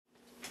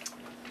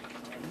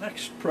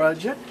Next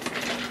project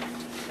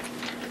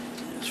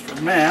is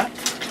for Matt,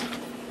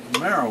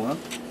 Maryland,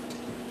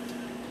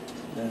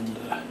 and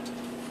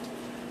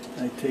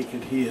I take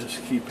it he is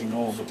keeping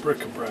all the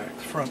bric-a-brac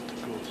front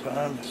that goes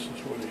on. This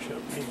is what he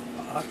shipped me,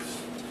 the box.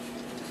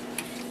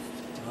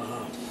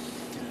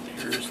 And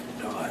here's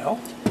the dial.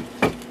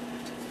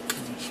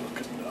 Nice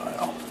looking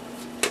dial.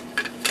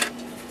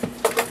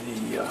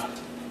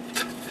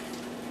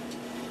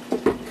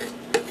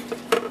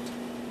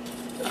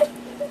 The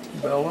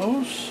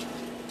bellows.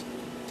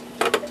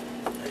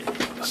 Wait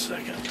a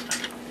second.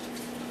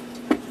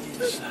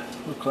 These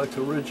look like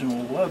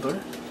original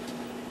leather.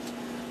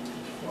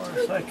 As far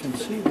as I can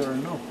see, there are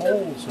no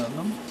holes in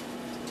them.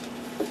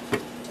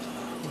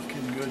 Look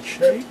in good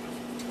shape.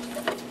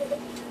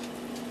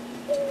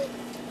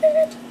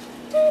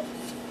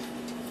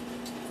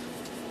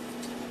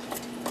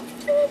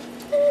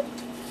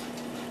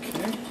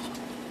 Okay.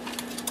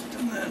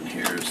 And then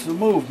here's the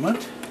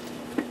movement.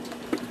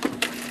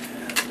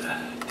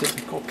 And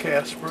typical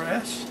cast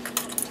brass.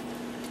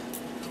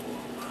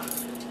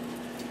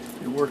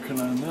 Be working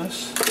on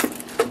this.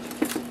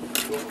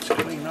 So let's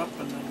clean up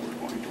and then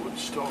we're going to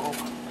install,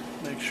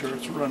 make sure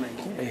it's running.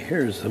 Okay,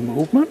 here's the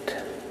movement.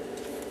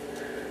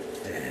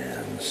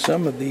 And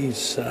some of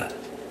these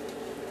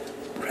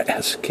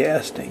brass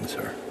castings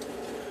are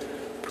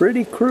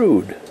pretty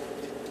crude.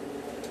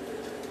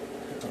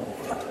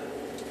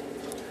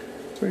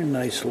 Very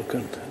nice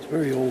looking. It's a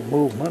very old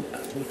movement.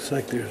 Looks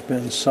like there's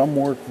been some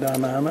work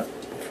done on it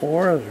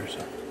before. There's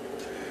a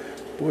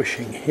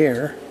bushing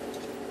here.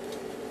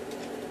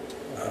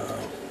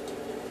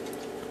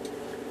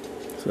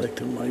 Looks like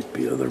there might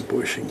be other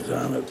bushings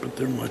on it, but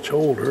they're much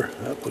older.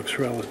 That looks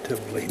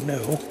relatively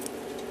new.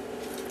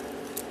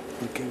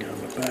 Looking on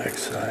the back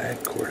side,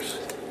 of course,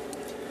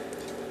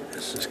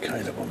 this is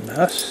kind of a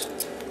mess.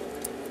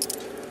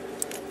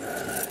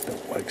 I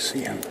don't like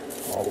seeing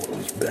all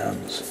those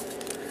bends.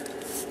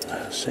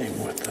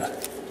 Same with the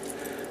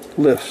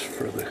lifts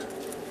for the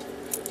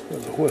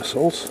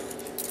whistles.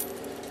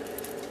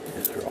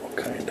 These are all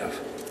kind of.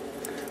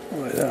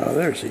 Well,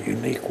 there's a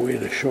unique way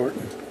to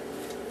shorten.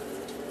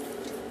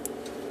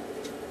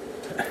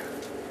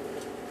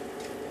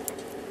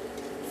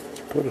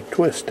 Put a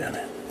twist in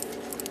it.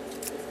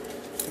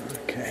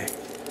 Okay.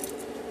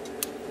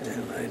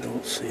 And I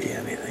don't see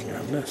anything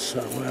on this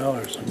side. Well,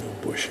 there's a new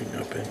bushing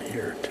up in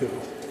here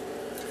too.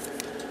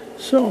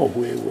 So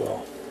we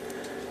will.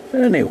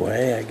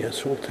 Anyway, I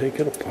guess we'll take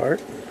it apart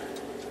and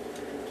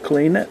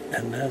clean it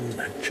and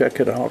then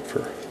check it out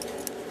for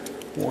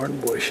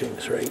worn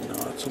bushings. Right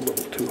now it's a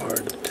little too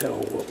hard to tell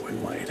what we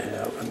might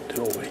have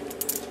until we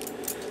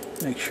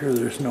make sure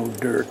there's no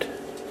dirt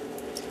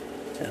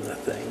in the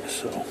thing.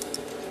 So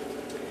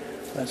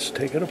let's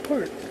take it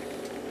apart.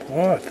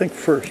 Well, I think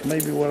first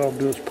maybe what I'll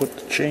do is put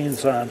the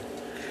chains on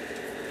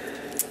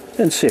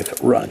and see if it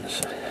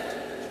runs.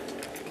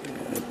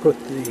 I put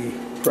the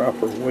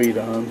proper weight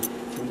on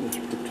for this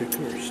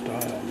particular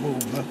style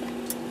movement,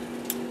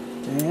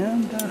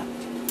 and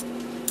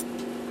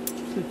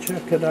to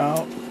check it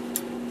out,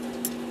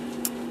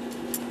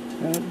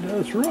 and it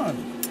does run.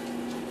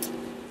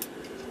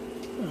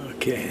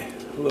 Okay,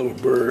 a little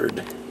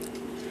bird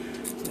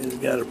has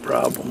got a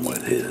problem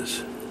with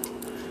his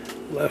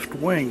left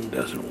wing,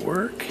 doesn't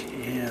work,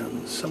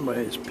 and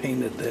somebody's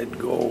painted that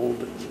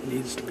gold. It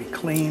needs to be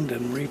cleaned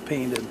and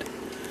repainted.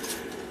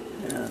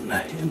 And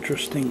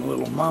interesting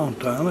little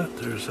mount on it.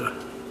 There's a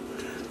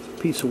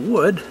piece of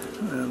wood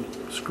and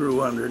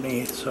screw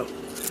underneath, so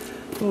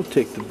we'll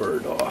take the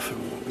bird off and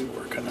we'll be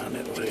working on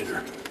it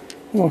later.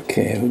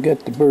 Okay, we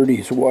got the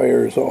birdie's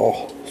wires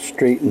all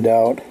straightened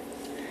out.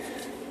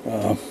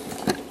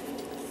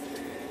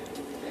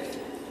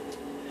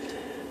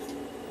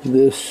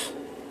 This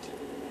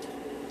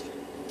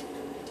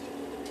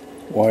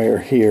wire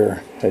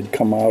here had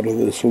come out of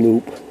this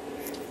loop,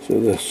 so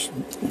this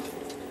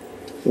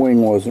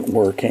wing wasn't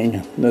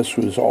working. This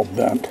was all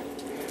bent.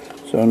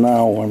 So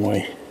now when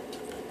we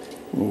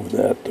move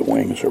that, the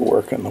wings are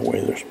working the way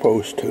they're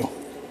supposed to.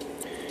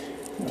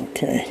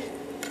 Okay.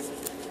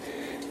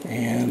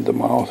 And the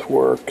mouth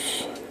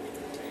works.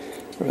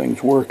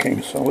 Everything's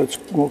working. So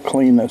we'll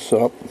clean this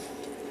up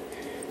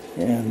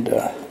and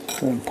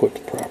then put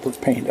the proper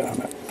paint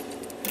on it.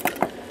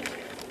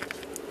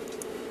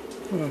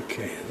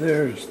 Okay,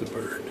 there's the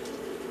bird.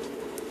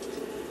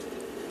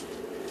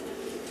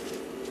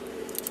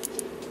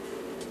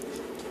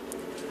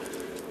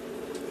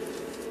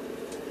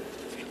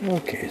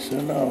 Okay, so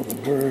now the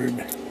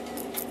bird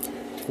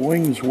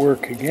wings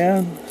work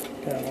again.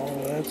 Got all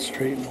of that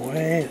straightened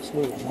away. Its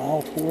little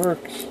mouth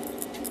works.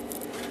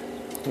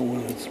 So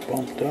when it's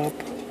bumped up,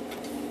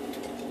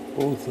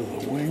 both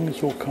of the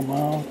wings will come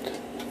out.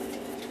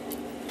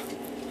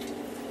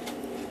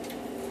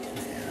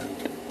 And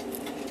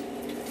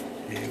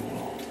it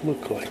will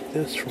look like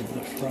this from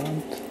the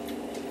front.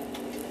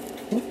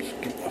 Oops,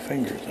 get my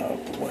fingers out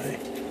of the way.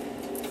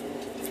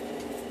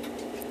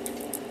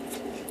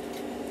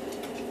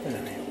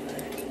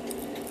 Anyway,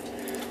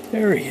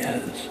 there he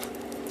is.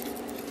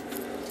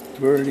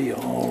 Birdie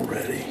all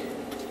ready.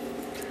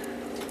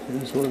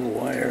 These little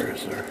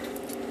wires are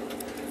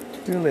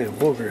really a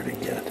booger to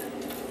get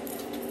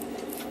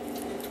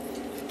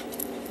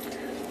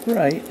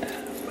right.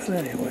 But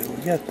anyway, we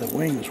got the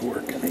wings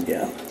working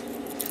again.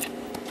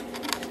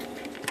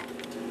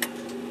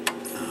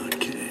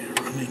 Okay,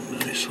 running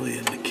nicely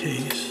in the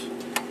case.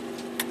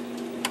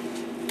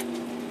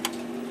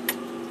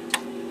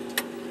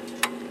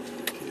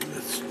 Okay,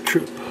 let's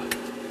trip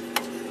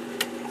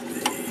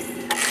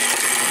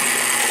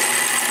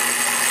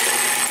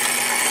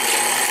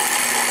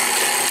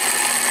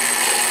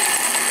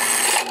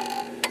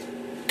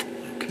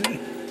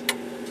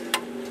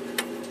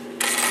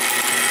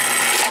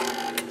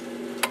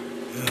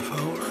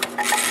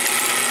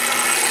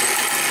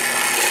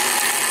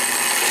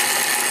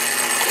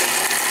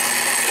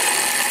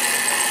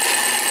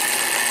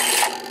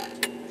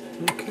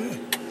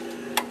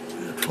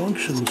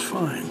functions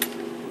fine.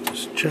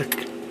 Just check,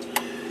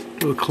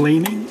 do a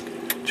cleaning,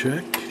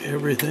 check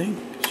everything,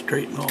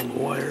 straighten all the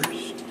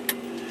wires,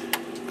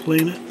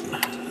 clean it,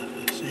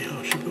 see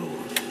how she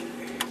goes.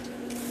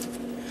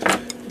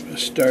 I'm going to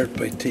start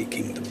by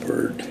taking the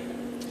bird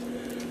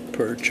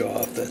perch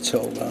off. That's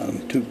held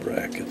on 2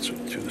 brackets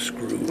with 2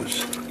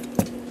 screws.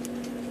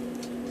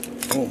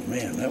 Oh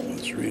man, that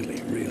one's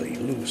really, really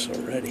loose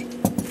already.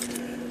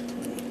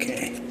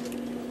 Okay.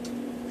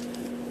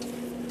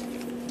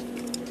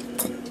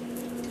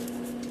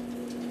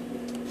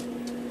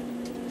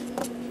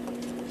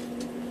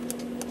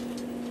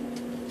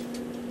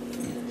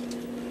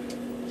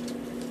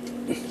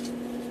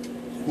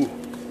 Ooh,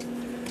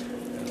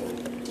 a little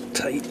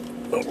tight,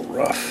 a little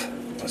rough.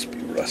 Must be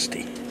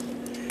rusty.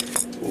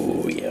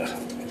 Oh yeah,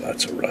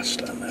 lots of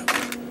rust on that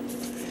one.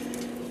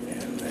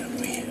 And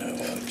then we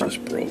have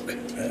just broke.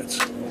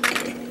 That's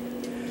okay.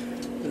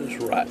 This is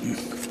rotten.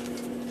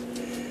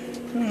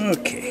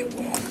 Okay,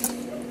 well,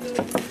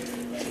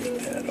 take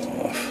that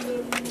off.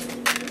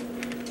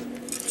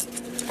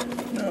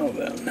 Now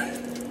then,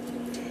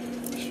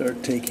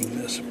 start taking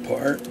this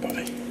apart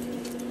by.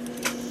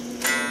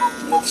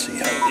 Let's see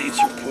how these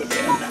are put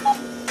in.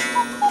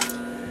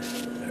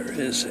 There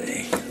is I'm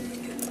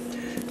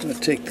going to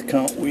take the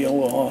count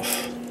wheel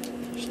off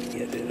just to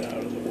get it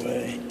out of the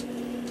way.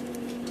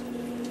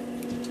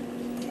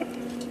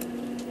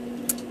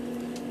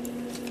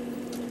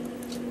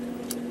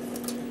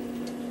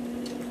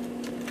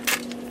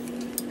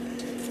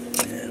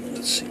 And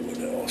let's see what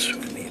else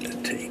we need to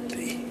take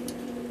the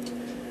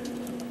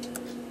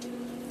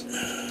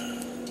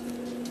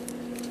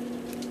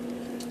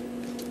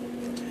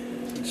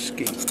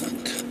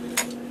escapement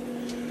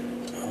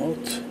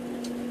out.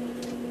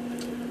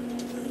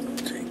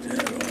 Take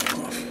that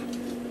off.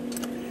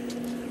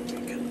 We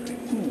can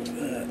remove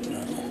that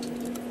now.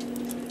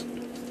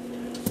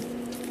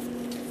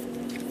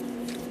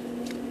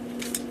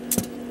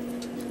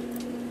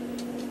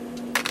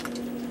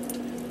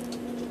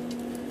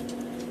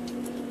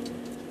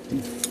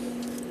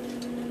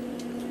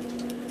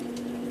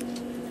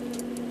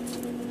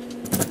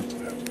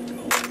 There we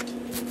go.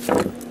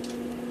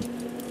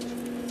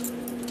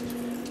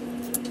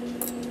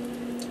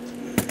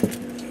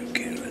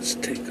 Okay, let's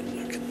take a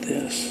look at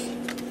this.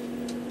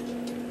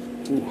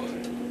 Ooh.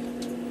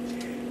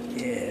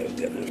 Yeah, we're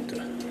gonna have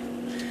to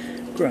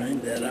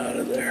grind that out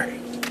of there.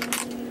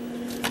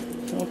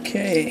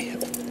 Okay,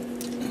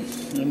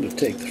 I'm going to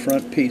take the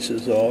front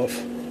pieces off.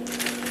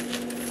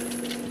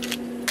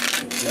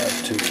 Got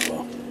to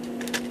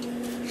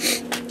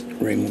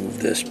remove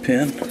this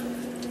pin.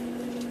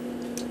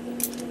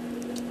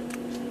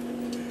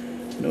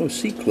 No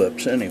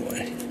C-clips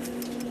anyway.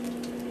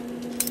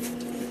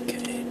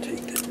 Okay,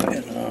 take the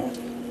pin out.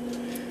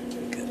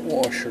 Get the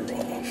washer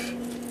off.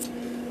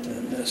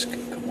 And this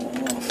can come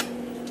off.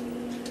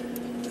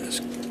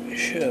 This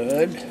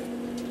should.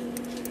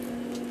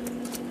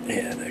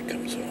 Yeah, that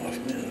comes off.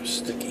 Man, it's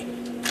sticky.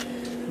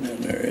 And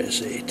then there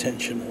is a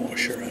tension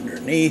washer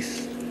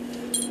underneath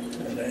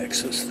that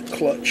acts as the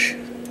clutch.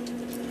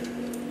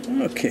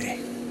 Okay.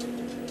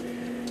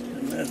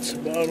 And that's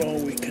about all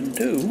we can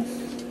do.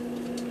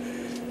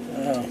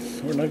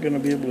 We're not going to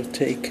be able to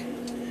take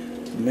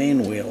the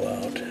main wheel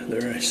out.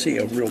 There I see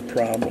a real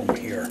problem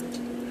here.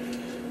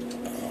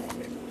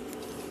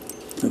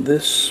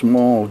 This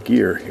small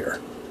gear here.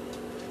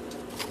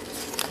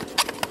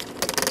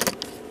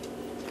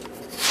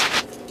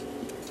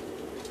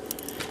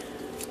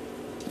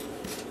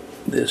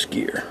 This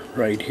gear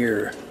right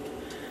here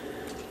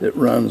that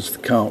runs the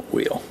count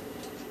wheel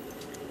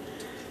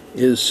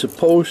is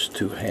supposed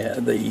to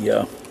have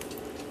the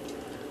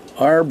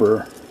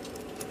arbor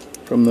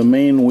from the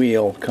main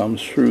wheel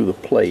comes through the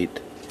plate,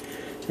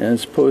 and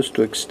it's supposed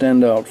to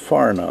extend out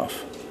far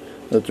enough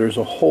that there's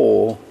a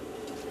hole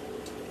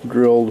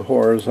drilled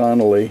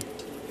horizontally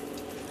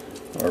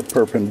or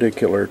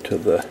perpendicular to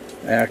the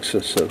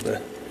axis of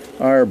the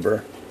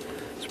arbor.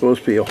 It's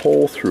supposed to be a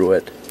hole through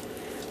it,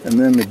 and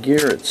then the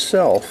gear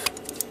itself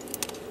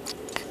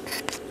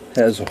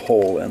has a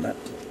hole in it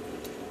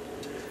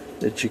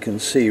that you can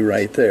see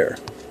right there.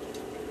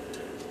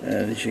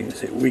 And as you can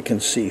see, we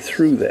can see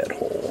through that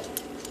hole.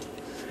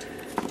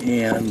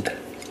 And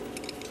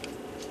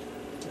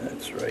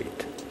That's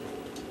right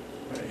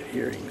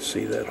here. You can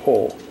see that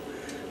hole.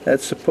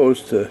 That's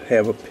supposed to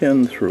have a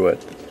pin through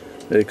it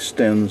that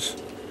extends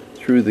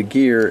through the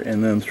gear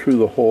and then through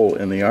the hole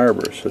in the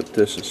arbor so that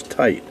this is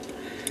tight.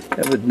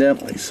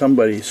 Evidently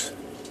somebody's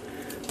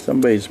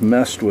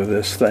messed with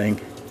this thing,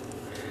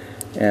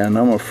 and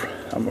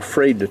I'm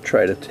afraid to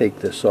try to take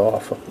this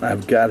off.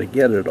 I've got to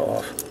get it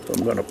off if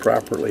I'm going to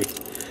properly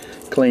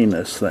clean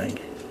this thing.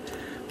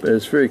 But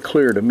it's very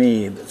clear to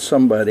me that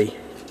somebody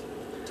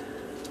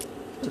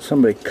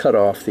cut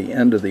off the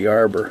end of the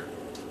arbor,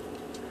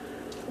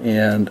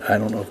 and I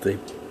don't know if they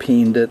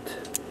peened it,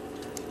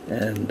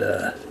 and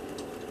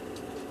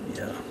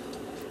yeah,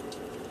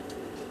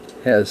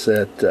 has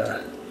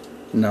that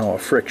now a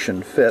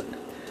friction fit.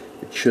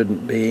 It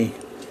shouldn't be,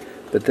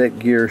 but that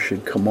gear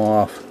should come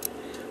off.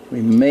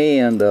 We may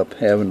end up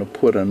having to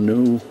put a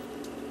new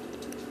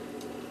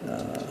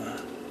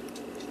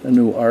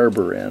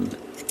arbor in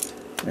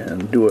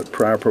and do it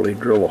properly,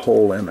 drill a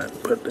hole in it.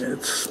 But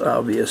it's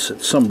obvious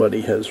that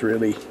somebody has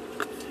really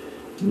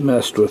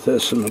messed with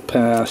this in the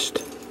past.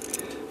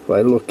 If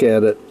I look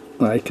at it,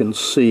 I can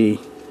see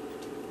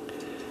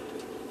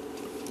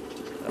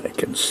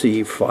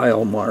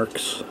file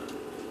marks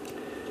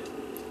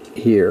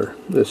here.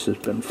 This has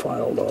been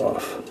filed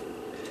off,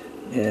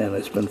 and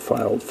it's been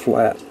filed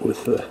flat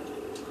with the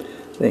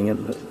thing,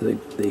 and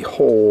the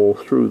hole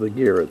through the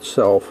gear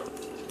itself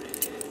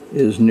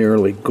is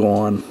nearly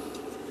gone.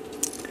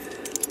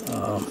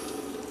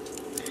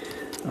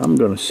 I'm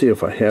going to see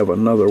if I have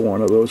another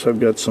one of those. I've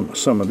got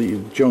some of these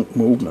junk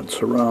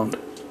movements around.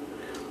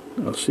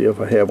 I'll see if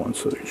I have one.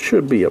 So there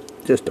should be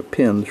just a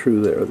pin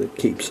through there that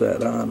keeps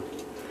that on.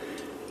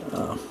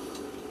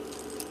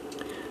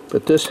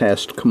 But this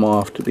has to come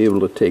off to be able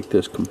to take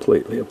this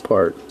completely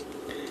apart.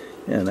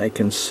 And I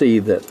can see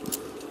that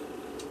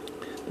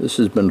this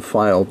has been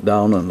filed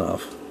down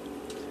enough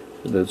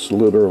that it's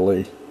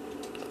literally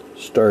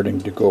starting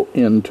to go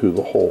into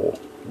the hole.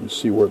 You can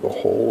see where the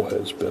hole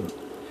has been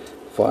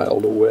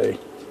filed away.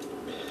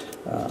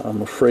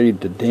 I'm afraid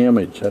to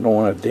damage. I don't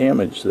want to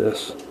damage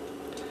this,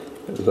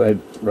 because I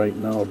right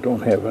now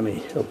don't have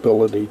any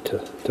ability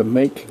to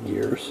make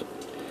gears.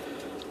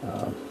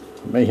 I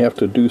may have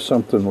to do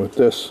something with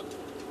this.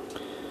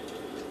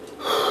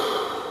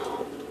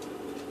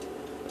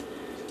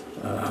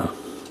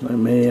 I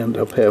may end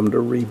up having to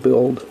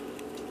rebuild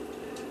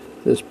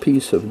this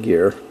piece of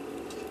gear.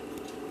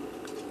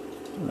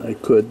 I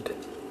could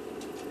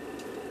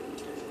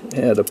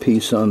add a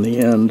piece on the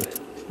end,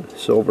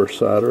 silver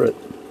solder it,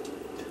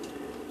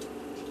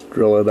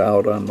 drill it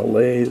out on the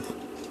lathe,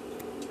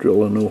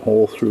 drill a new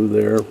hole through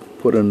there,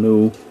 put a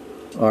new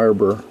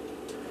arbor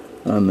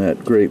on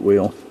that grate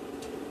wheel,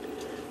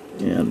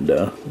 and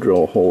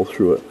drill a hole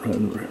through it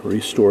and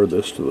restore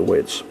this to the way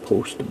it's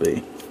supposed to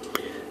be.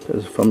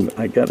 Because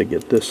I got to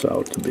get this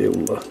out to be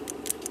able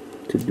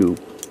to do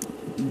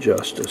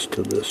justice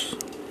to this,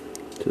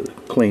 to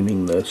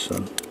cleaning this,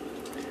 and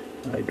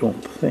I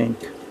don't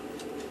think,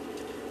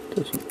 it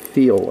doesn't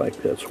feel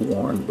like that's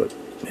worn, but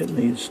it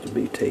needs to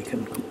be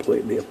taken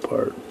completely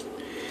apart.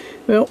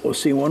 Well, we'll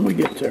see when we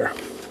get there.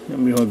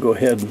 I'm going to go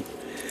ahead and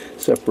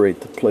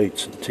separate the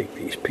plates and take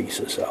these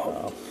pieces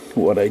out.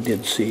 What I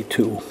did see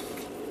too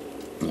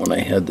when I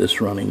had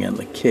this running in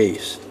the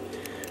case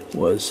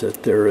was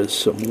that there is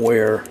some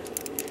wear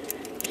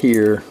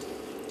here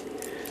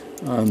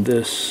on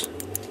this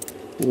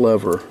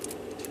lever.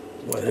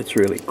 Well, it's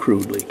really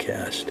crudely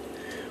cast,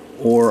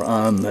 or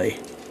on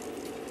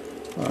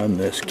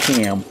this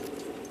cam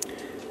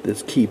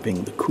that's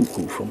keeping the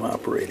Cuckoo from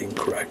operating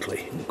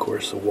correctly. And of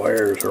course, the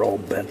wires are all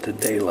bent to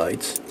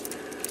daylights.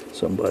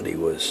 Somebody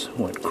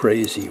went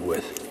crazy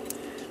with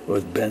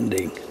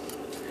bending.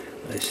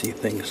 I see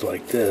things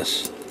like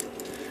this,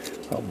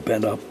 how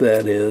bent up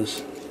that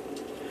is.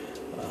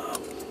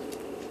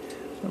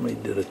 Somebody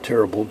did a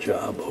terrible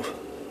job of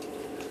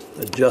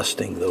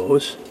adjusting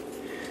those.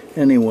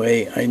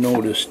 Anyway, I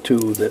noticed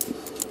too that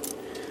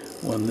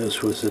when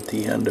this was at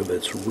the end of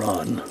its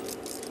run,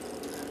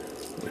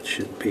 which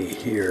should be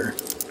here,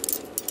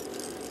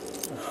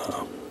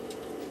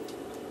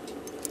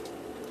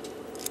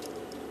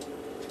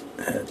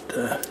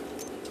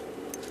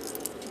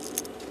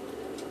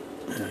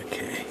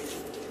 okay,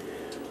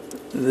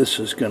 this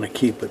is going to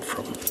keep it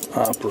from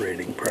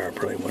operating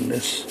properly. When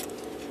this,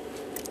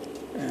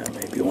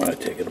 maybe you want to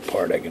take it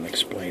apart, I can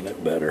explain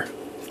it better.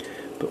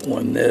 But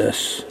when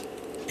this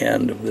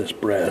end of this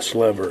brass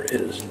lever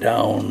is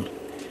down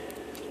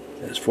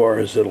as far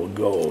as it'll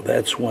go,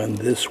 that's when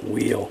this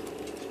wheel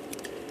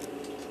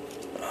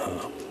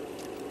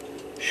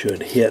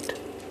should hit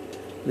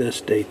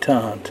this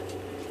detente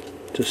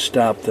to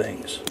stop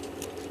things.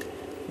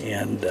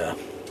 And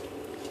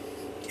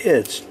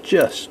it's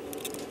just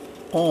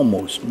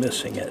almost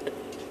missing it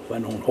if I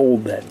don't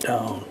hold that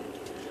down.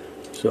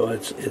 So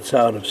it's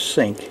out of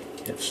sync.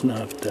 It's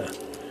not,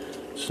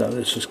 so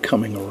this is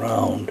coming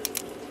around,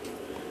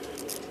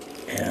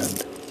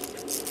 and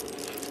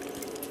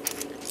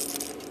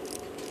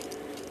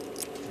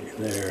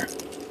there,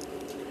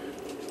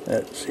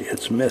 see,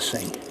 it's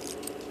missing.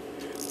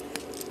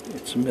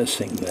 it's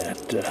missing that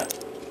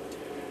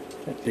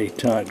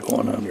detente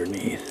going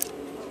underneath.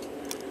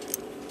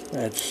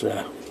 That's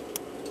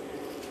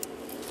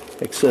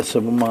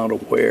excessive amount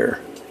of wear.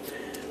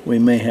 We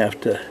may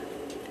have to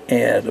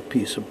add a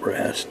piece of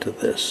brass to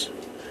this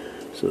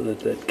so that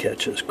that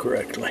catches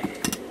correctly.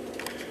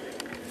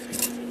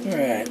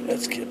 Alright,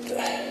 let's get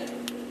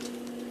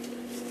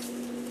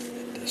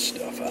this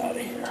stuff out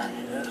of here.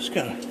 Yeah, it's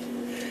gonna,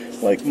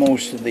 like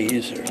most of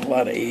these, there's a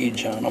lot of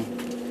age on them.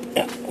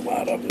 And a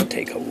lot of them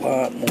take a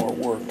lot more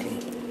work than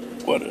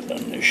what it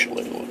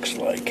initially looks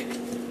like.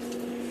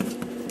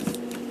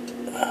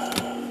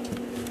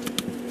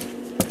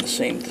 The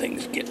same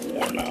things get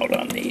worn out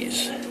on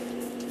these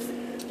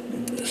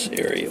in this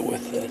area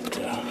with that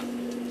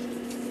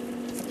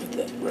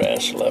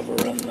brass lever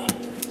and that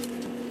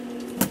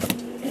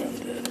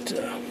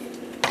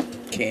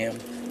cam.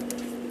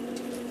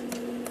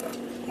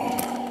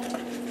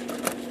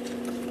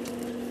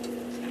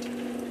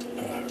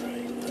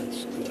 Alright,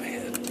 let's go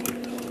ahead and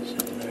put those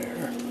in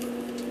there.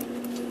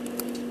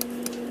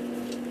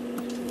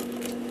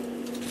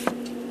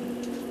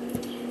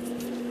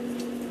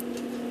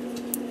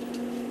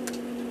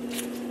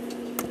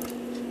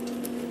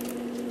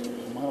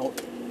 I'm out,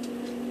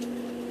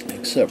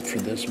 except for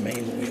this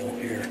main wheel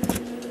here,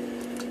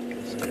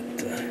 because that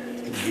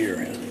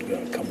gear isn't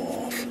going to come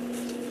off.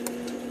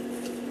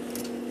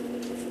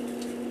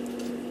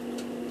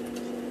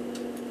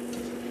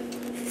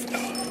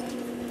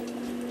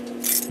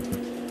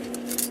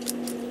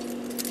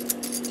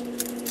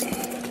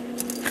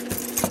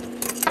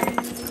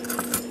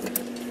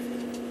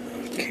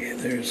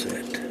 There's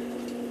it.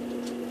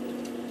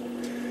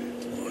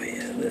 Oh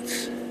yeah,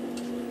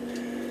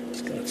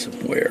 it's got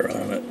some wear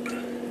on it, but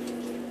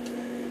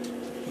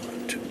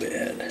not too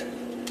bad.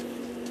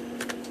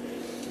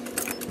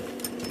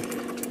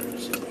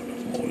 That's the one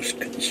I'm most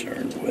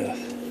concerned with.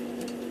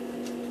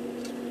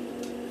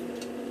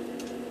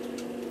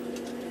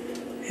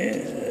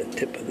 Yeah, the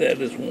tip of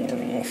that is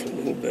worn off a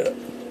little bit.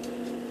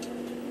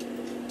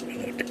 I'm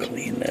gonna have to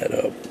clean that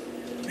up.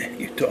 Man,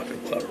 you talk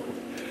about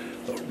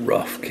a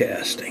rough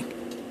casting.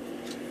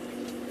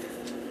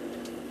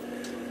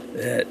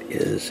 That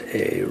is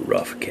a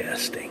rough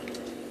casting.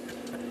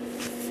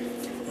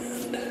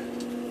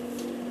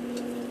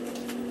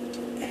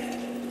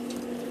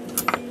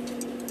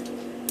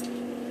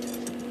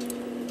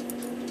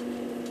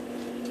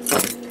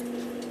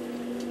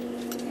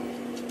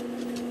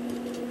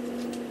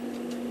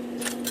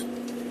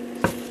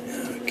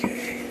 And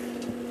okay.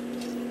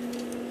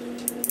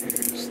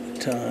 Here's the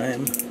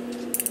time.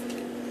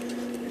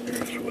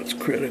 Here's what's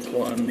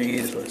critical on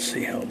these. Let's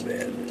see how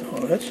bad.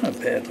 Oh, that's not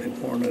badly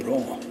worn at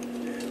all.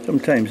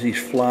 Sometimes these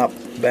flop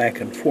back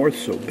and forth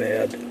so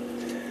bad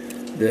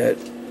that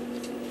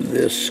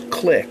this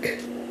click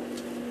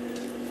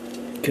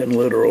can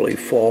literally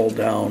fall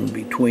down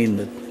between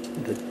the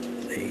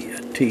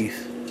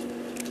teeth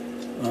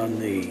on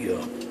the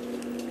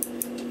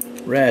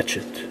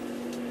ratchet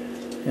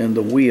and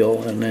the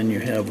wheel, and then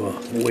you have a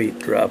weight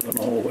dropping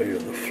all the way to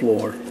the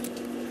floor.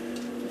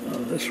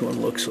 This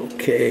one looks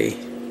okay.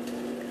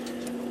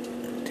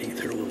 The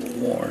teeth are a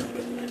little worn,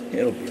 but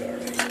it'll be all right.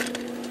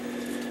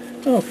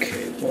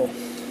 Okay, well,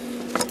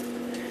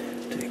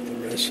 take the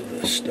rest of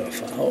this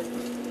stuff out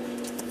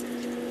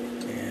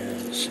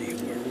and see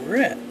where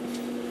we're at.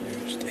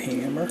 There's the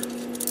hammer.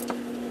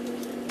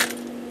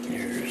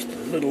 Here's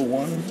the little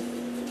one.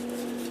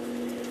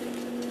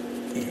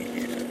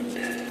 And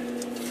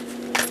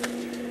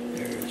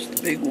there's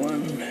the big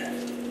one.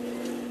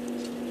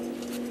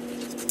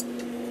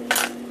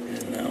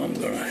 And now I'm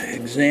going to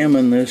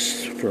examine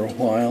this for a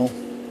while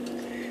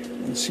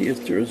and see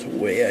if there's a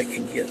way I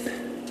can get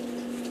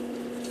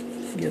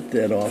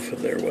that off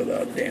of there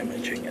without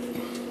damaging it.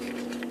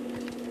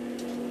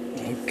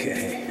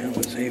 Okay, I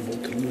was able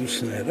to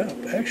loosen that up.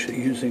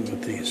 Actually, using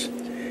with these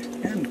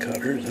end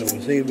cutters, I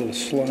was able to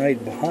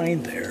slide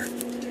behind there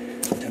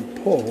and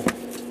pull,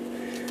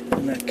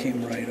 and that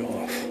came right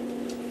off.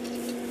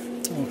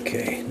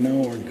 Okay, now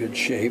we're in good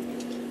shape.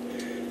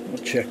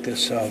 We'll check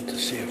this out to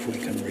see if we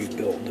can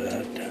rebuild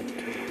that.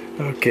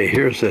 Okay,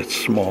 here's that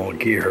small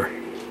gear.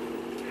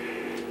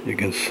 You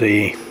can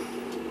see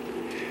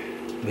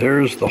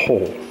there's the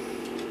hole.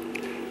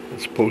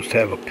 It's supposed to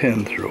have a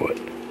pin through it.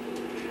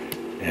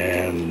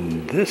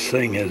 And this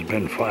thing has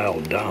been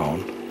filed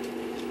down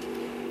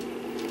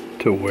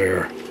to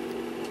where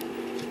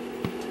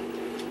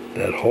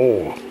that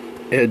whole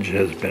edge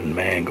has been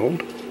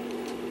mangled.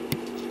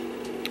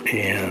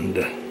 And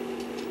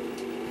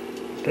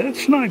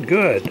that's not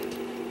good.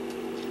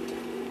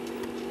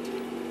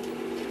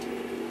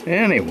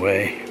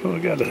 Anyway, we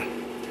gotta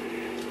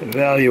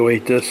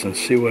evaluate this and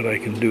see what I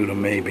can do to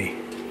maybe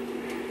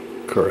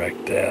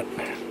correct that.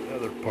 The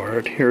other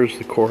part, here's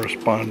the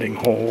corresponding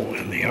hole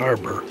in the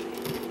arbor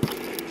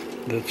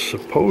that's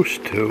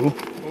supposed to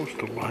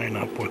line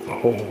up with the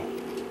hole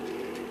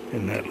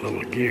in that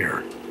little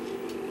gear.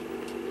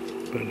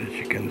 But as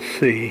you can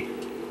see,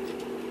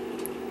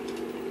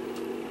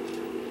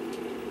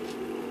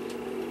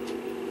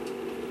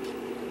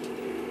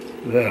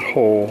 that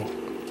hole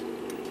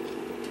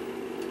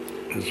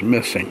is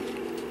missing.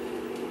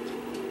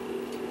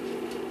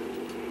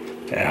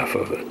 Half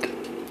of it.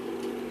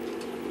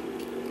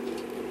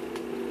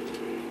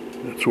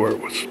 That's where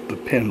the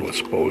pin was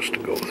supposed to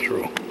go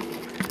through.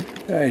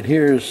 Alright,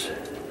 here's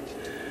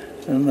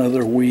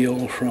another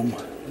wheel from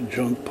the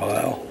junk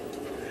pile.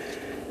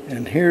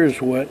 And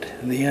here's what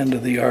the end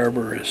of the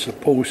arbor is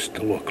supposed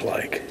to look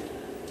like.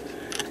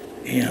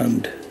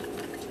 And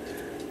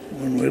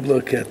when we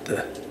look at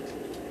the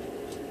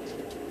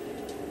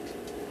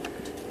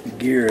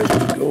gear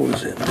that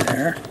goes in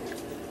there,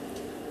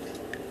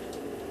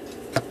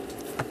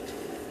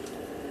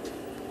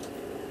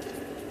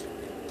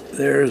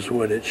 there's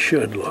what it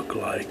should look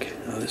like.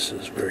 Now this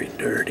is very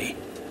dirty,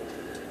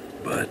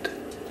 but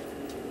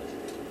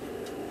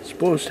it's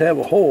supposed to have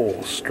a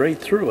hole straight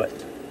through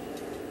it.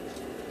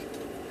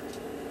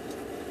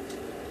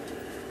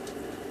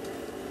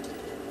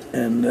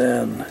 And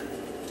then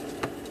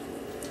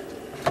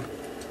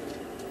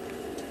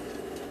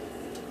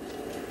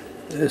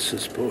this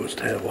is supposed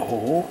to have a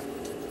hole.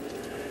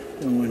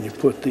 And when you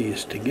put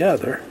these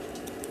together,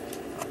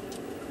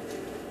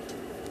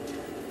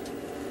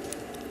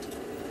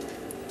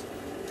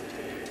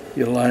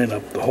 you line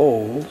up the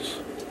holes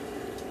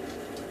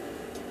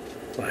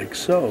like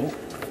so.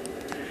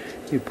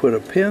 You put a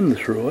pin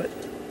through it,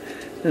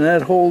 and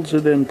that holds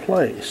it in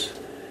place.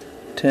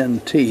 10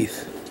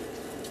 teeth.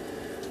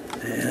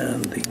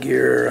 And the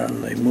gear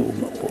on the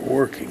movement we're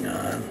working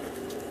on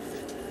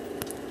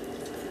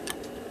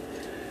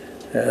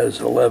has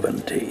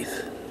 11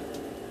 teeth.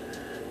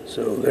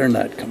 So they're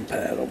not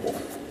compatible.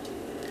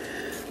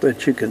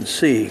 But you can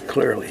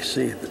clearly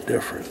see the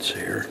difference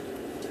here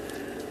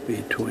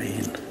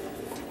between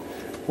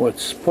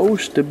what's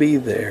supposed to be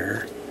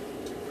there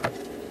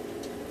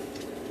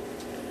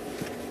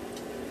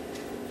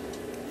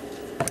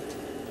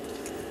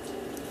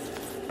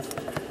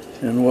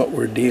and what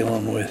we're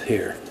dealing with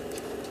here.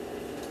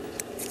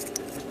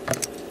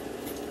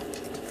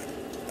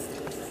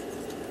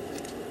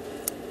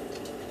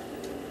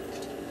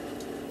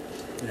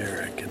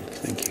 There, I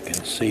think you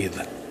can see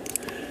that.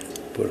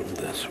 Put them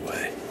this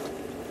way.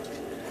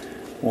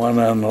 One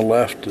on the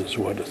left is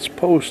what it's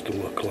supposed to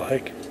look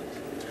like.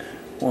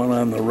 One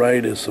on the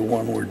right is the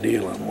one we're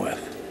dealing with.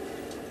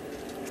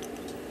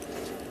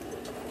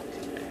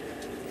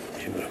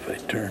 Even if I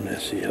turn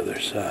this the other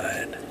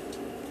side.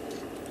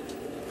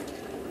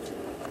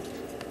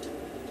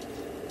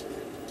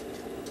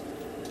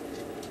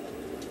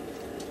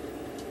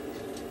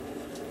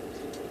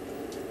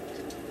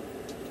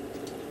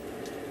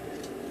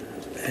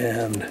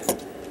 And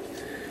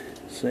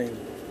same,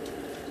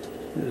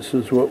 this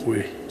is what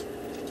we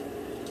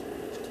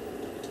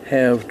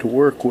have to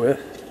work with,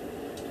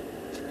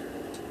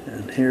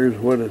 and here's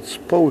what it's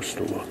supposed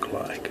to look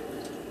like.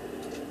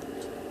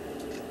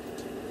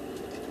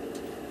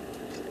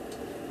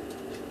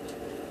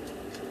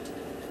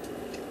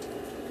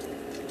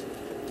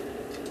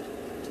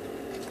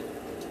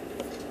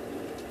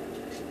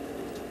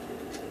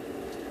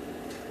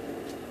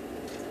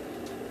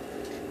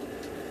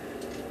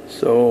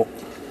 So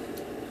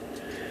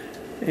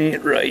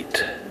ain't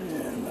right.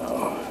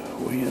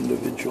 And we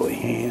individually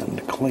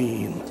hand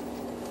clean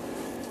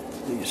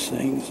these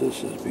things.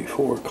 This is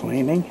before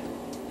cleaning.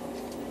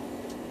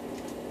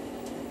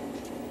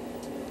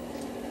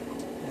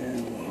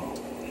 And we'll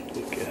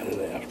look at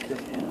it after.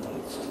 Yeah,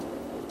 it's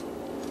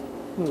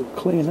a little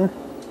cleaner.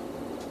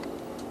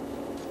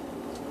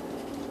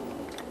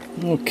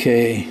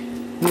 Okay,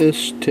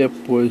 this tip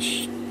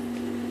was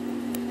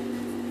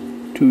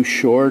too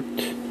short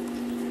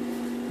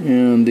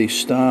and the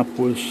stop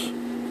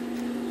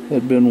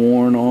had been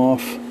worn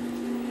off,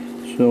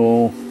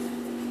 so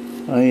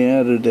I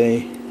added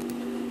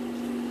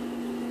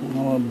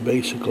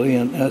basically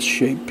an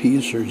S-shaped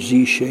piece or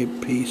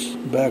Z-shaped piece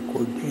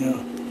backward, yeah,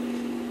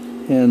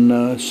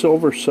 and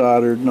silver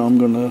soldered. And I'm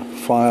going to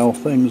file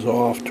things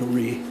off to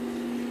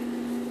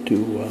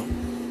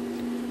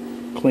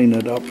clean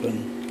it up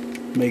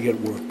and make it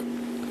work.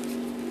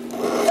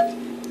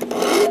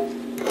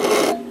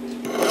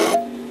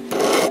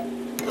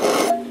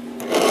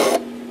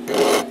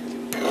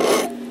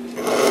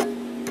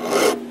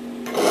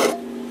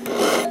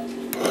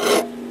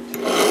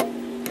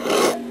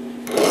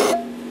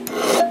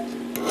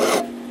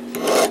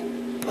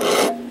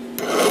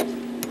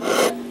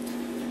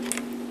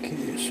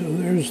 So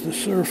there's the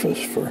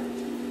surface for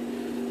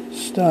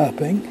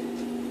stopping.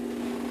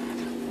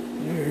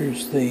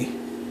 There's the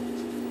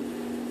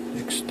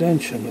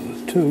extension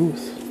of the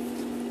tooth.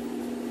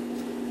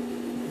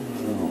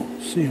 We'll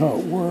see how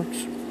it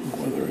works,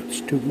 whether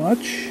it's too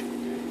much.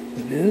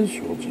 If it is,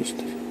 we'll just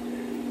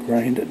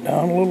grind it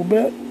down a little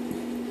bit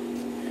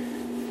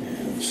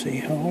and see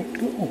how it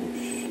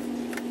goes.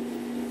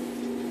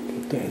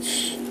 But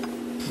that's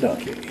done.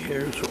 Okay,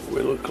 here's what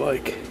we look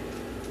like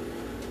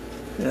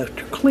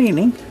after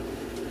cleaning.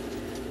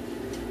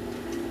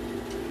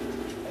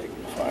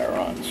 Fire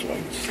on so I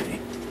can see.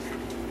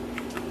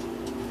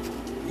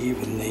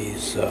 Even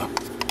these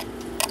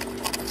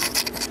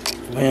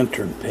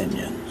lantern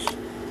pinions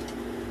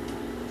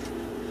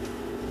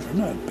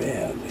they're not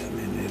bad. I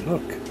mean, they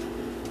look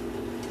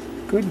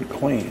good and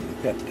clean.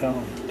 Got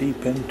down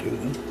deep into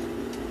them.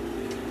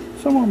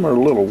 Some of them are a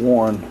little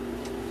worn,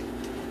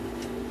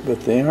 but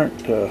they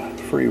aren't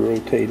free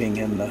rotating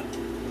in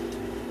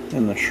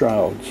the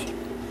shrouds.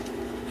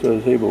 So I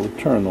was able to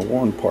turn the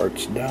worn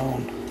parts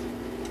down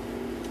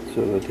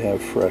so that they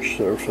have fresh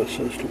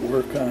surfaces to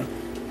work on.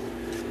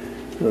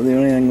 So the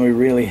only thing we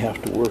really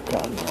have to work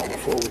on now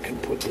before we can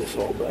put this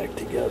all back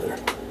together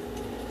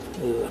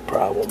is the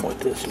problem with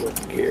this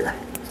little gear.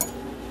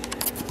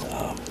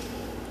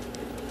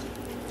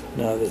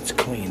 Now that it's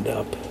cleaned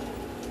up,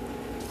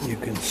 you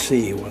can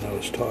see what I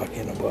was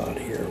talking about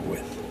here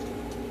with,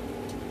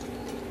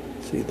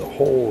 see the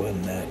hole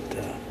in that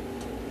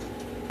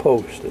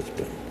post has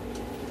been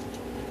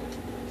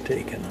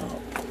taken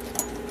out.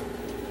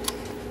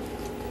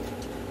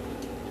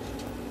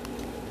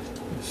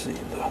 You see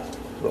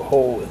the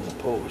hole in the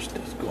post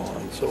is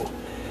gone. So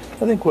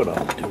I think what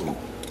I'll do,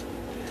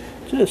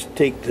 just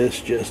take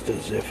this just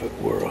as if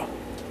it were a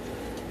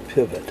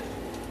pivot,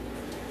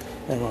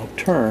 and I'll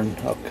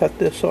cut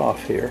this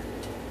off here,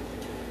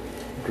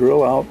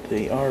 drill out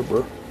the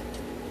arbor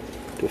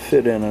to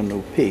fit in a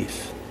new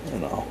piece,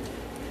 and I'll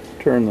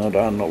turn that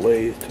on the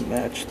lathe to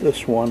match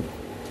this one,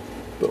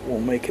 but we'll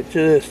make it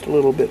just a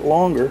little bit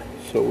longer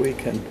so we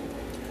can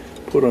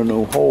put a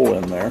new hole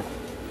in there.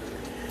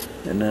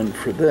 And then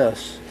for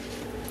this,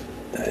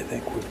 I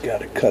think we've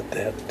got to cut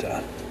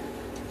that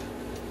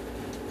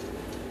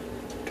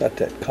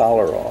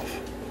collar off.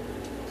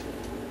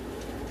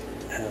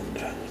 And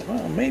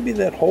well, maybe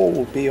that hole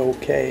will be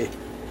okay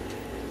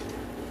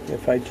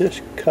if I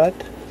just cut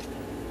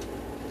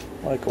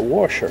like a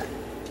washer,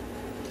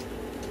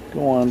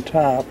 go on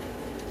top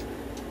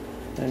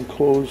and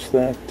close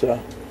that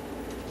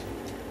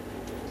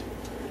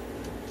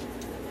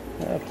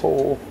that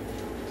hole.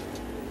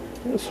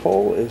 This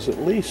hole is at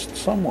least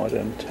somewhat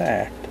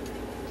intact.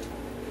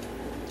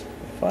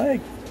 If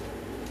I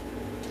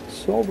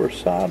silver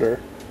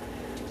solder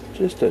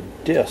just a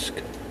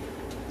disc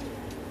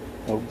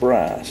of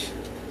brass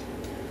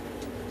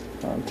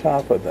on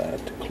top of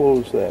that to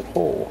close that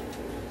hole,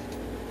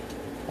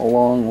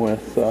 along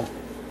with a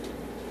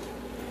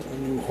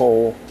new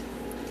hole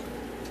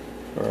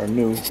or a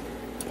new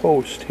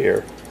post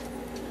here,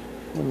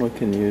 and we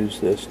can use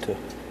this to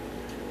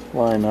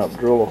line up,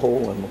 drill a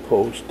hole in the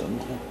post,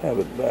 and have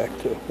it back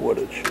to what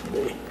it should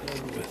be.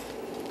 And with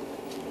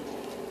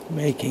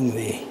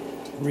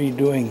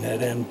redoing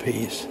that end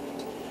piece,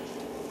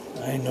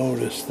 I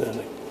noticed that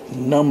a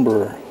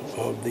number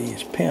of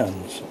these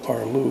pins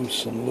are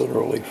loose and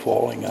literally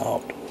falling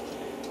out.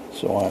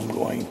 So I'm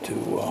going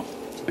to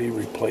be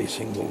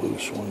replacing the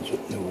loose ones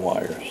with new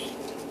wires.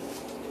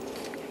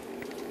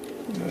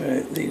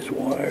 Alright, these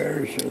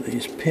wires, or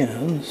these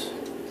pins,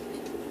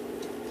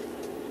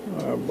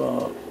 are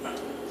about,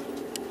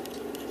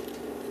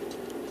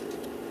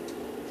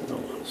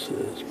 let's see,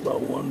 it's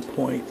about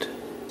 1.2.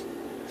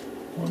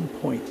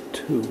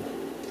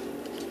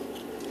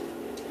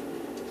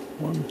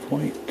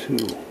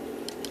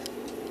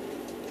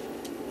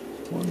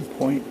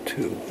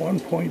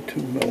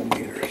 1.2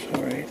 millimeters.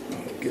 All right,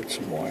 I'll get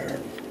some wire.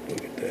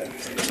 Look at that.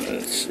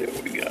 Let's see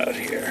what we got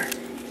here.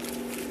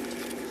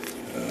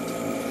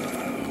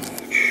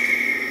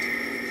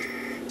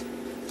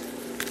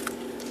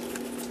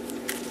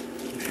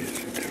 These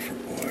are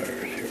different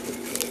wires. Here we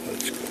go.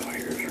 Let's go.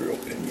 Here's real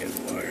pinion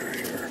wire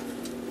here.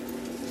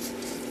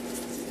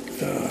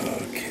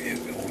 Okay,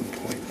 I've got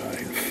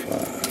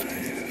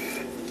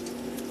 1.95.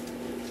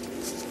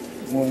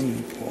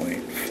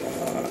 1.5.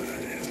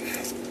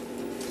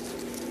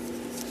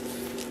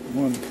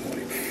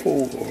 1.4,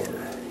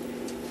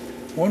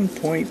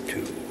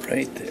 1.2,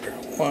 right there,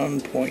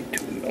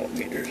 1.2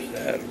 millimeters.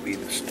 That'll be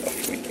the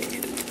stuff we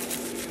need.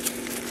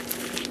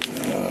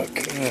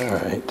 Okay, all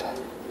right.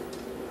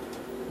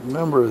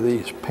 Remember,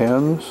 these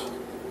pins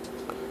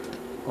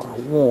are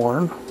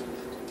worn.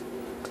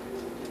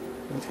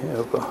 They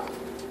have a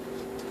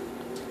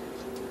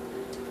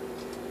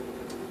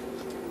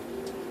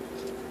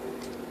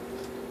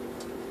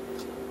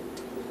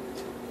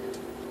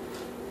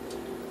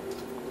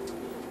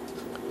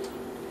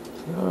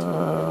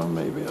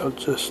maybe I'll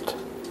just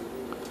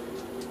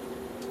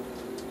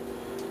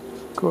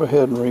go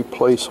ahead and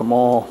replace them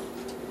all.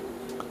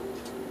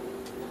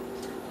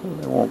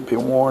 They won't be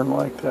worn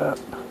like that.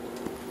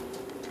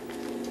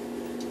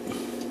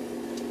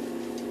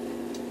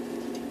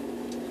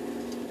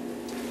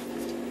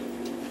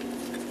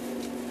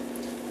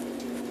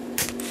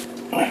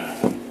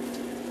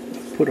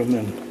 Put them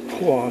in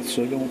cloth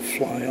so they don't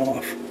fly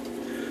off.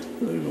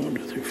 There's 1,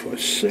 2, 3, 4,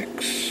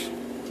 6.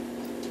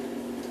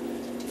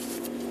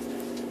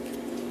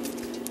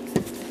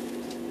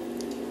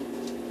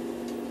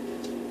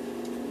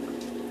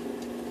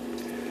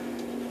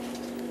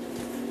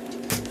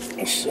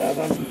 A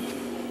 7.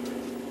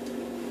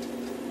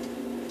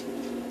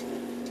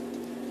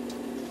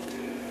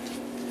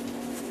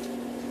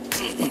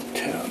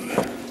 10.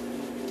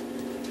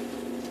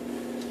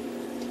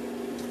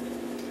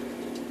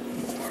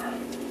 More.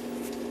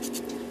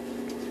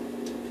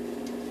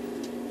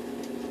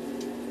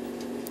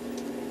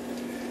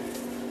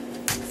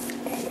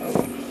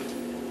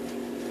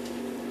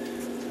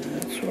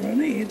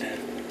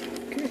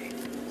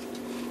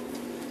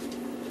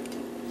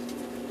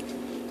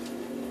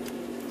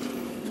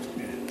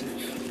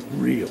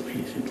 real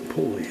easy to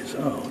pull these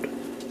out.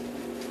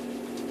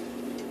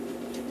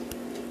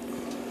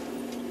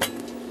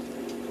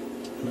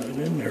 Not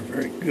in there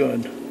very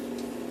good.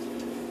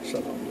 So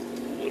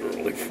I'm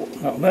literally full.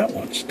 Now that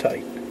one's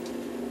tight.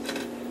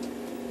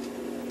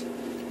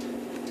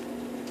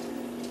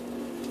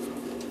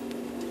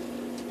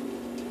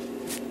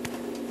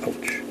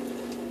 Ouch.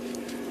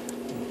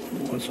 That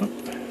one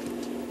wasn't.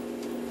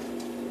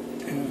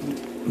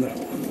 And that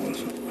one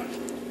wasn't.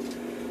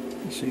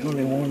 It's the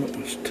only one that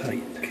was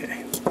tight.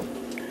 Okay.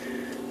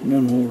 And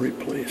then we'll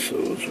replace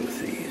those with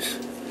these.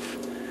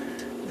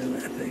 And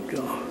I think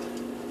I'll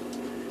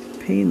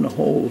paint the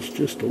holes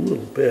just a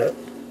little bit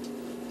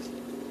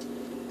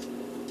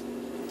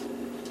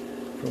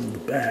from the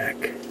back,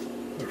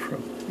 or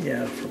from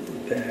the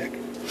back.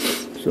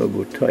 So I'll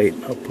go tight,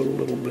 and I'll put a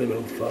little bit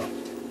of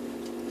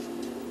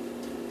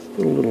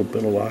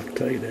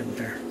Loctite in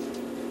there.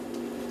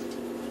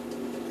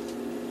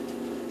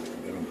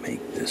 I'm gonna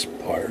make this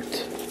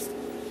part.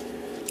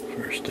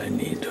 First, I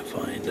need to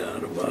find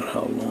out about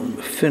how long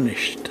the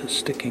finish to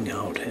sticking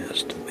out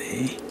has to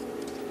be.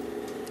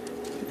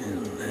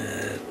 And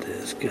that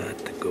has got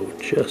to go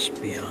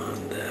just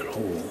beyond that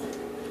hole.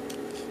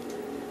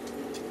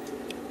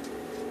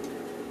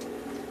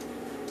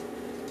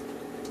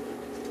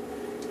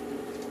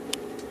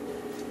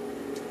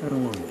 I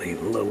don't want to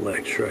leave a little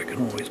extra. I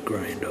can always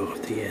grind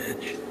off the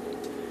edge.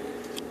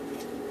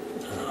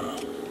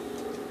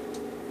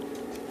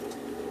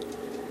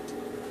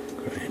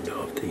 Grind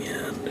off the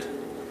end.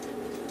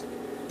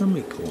 Let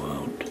me go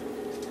out.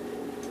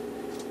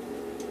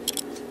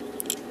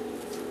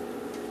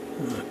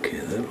 Okay,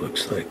 that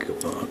looks like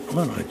about,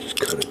 why don't I just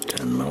cut it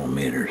 10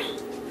 millimeters?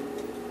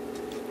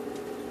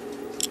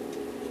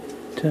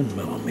 10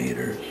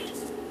 millimeters.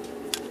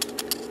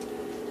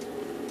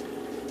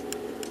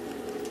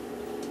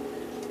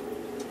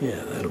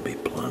 Yeah, that'll be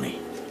plenty.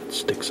 It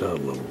sticks out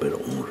a little bit,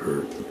 it won't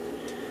hurt.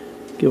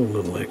 Give a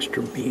little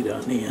extra meat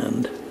on the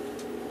end.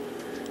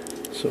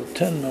 So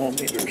 10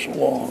 millimeters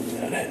long,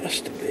 that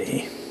has to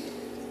be.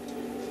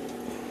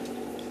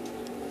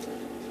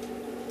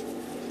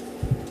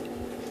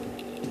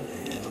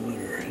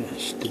 Diameter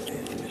has to be,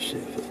 let me see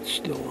if it's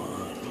still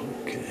on,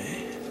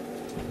 okay.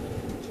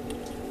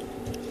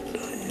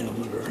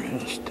 Diameter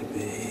has to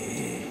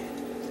be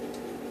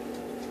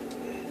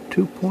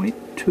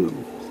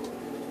 2.2.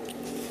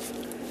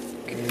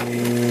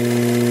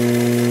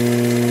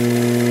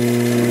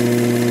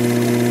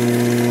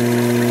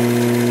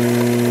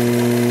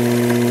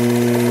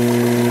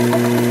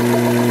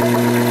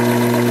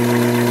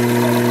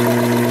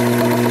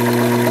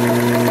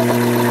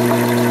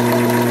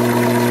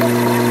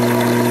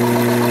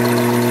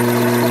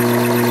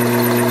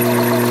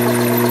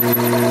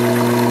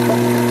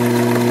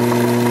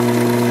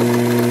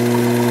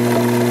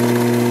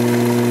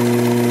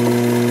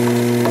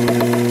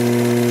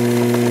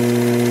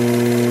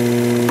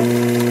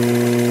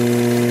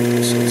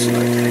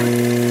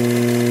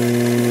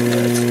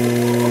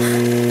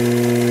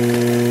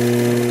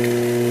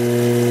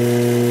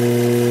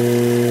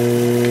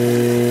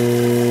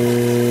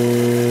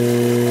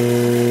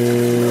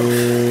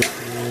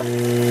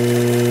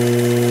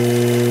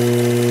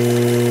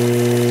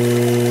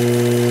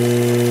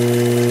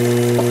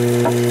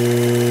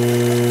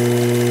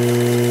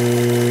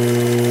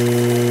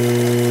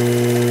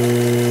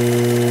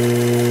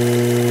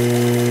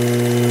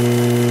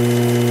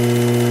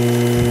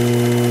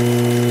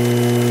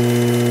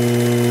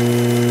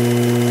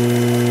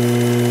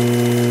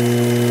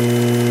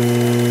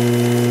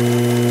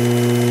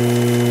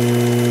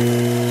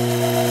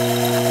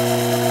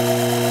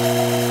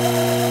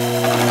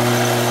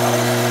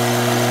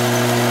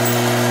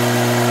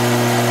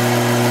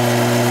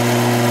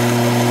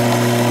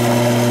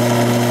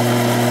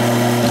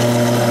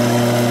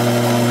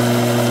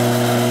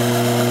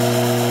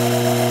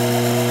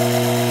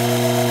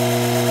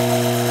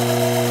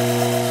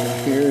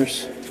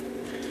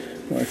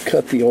 I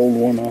cut the old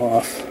one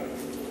off.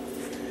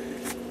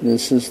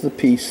 This is the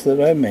piece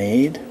that I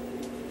made,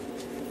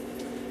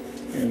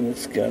 and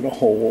it's got a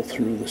hole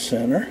through the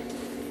center.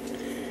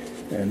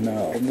 And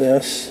now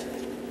this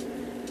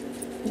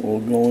will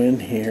go in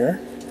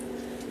here,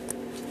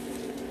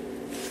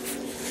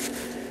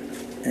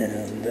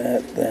 and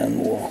that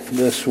then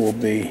this will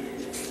be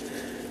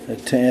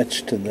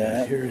attached to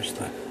that. Here's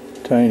the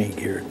tiny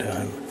gear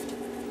done,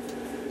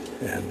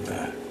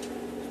 and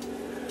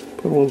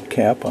put a little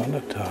cap on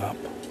the top,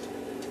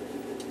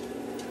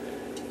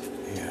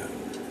 and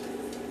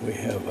we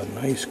have a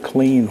nice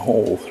clean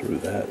hole through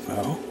that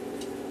now.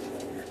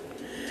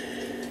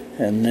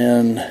 And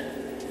then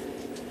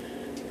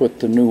put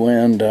the new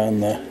end on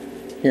the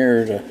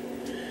here to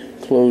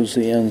close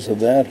the ends of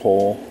that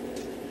hole,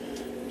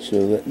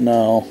 so that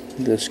now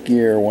this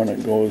gear, when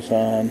it goes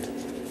on,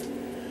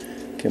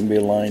 can be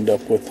lined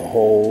up with the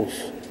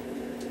holes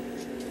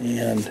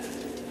and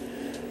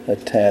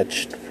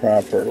attached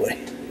properly.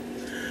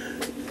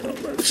 Well,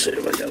 let's see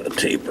if I got a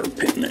taper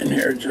pin in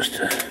here just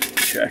to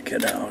check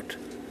it out.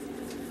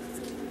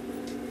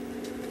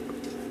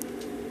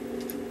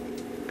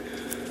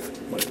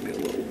 might be a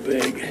little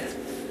big.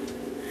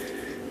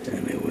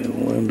 Anyway,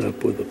 we'll end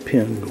up with a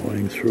pin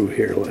going through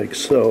here like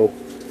so.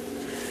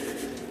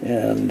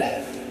 And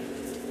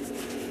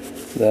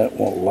that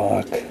will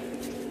lock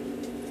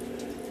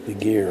the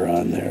gear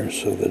on there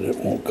so that it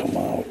won't come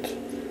out.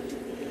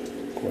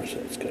 Of course,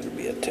 that's got to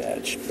be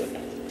attached, but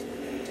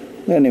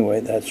anyway,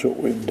 that's what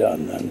we've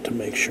done then to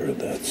make sure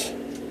that's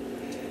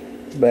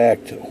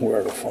back to where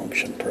it'll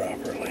function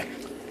properly.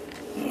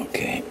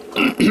 Okay,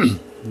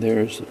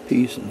 there's the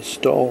piece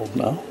installed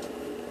now.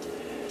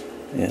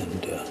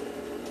 And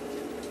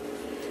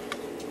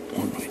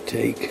when we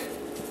take,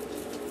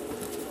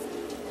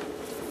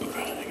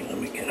 let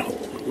me get a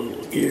hold of the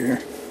little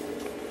gear.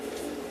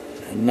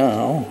 And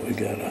now we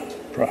got a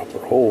proper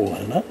hole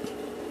in it.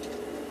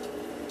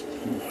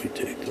 And we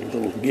take the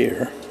little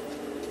gear,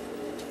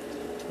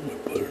 we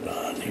put it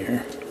on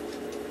here.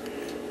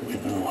 We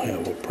now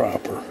have a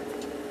proper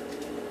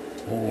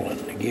hole in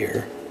the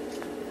gear.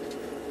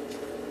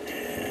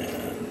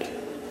 And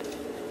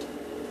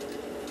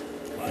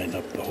line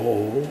up the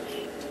holes.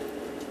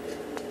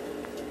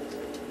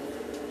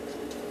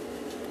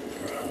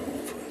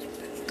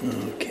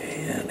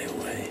 Okay,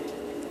 anyway.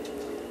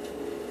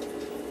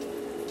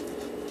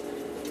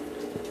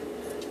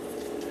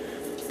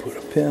 Put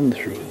a pin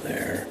through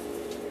there.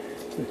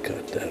 We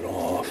cut that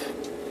off.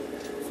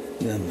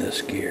 Then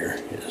this gear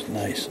is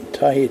nice and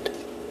tight.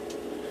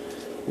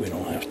 We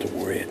don't have to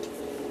worry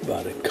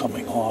about it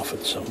coming off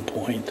at some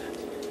point.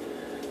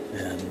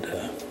 And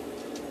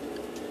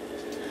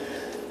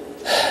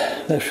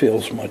that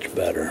feels much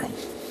better. I'm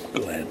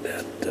glad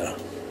that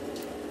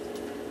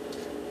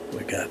we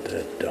got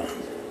that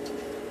done.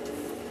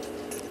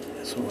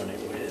 So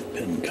anyway, the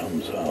pin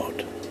comes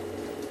out.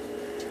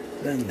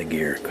 Then the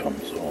gear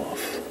comes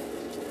off.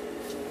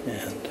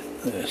 And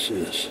this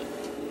is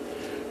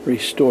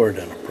restored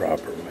in a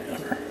proper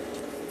manner.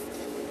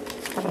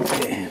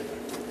 Okay,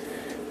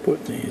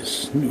 putting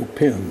these new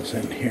pins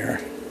in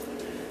here.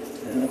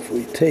 And if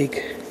we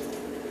take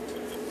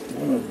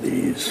one of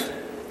these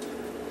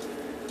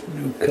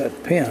new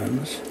cut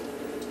pins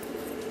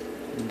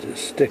and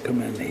just stick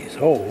them in these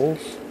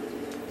holes,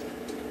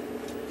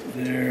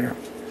 there,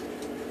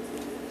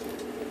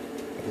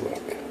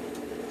 look,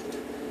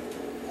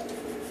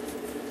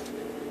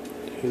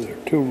 they're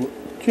two,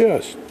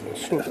 just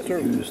I've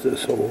used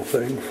this whole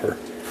thing for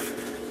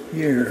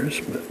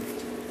years, but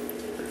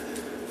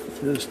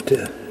just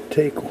to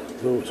take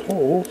those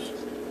holes,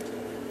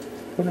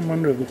 put them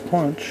under the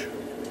punch,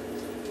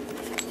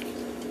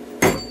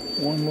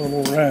 one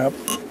little wrap,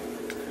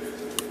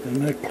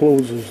 and that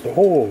closes the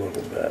hole a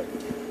little bit.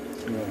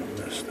 Oh,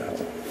 I missed that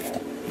one.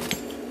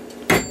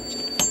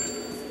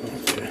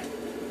 Okay.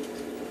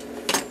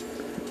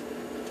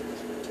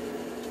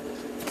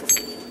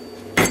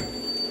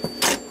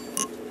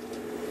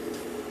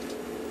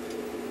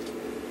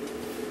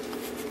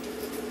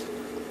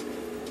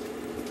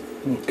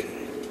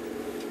 Okay.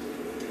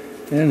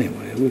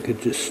 Anyway, we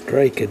could just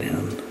strike it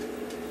in.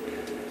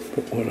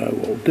 But what I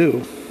will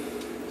do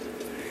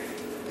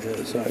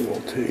is I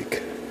will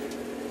take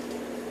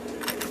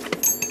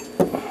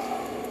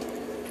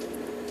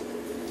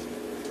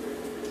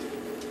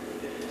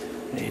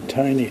a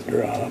tiny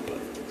drop of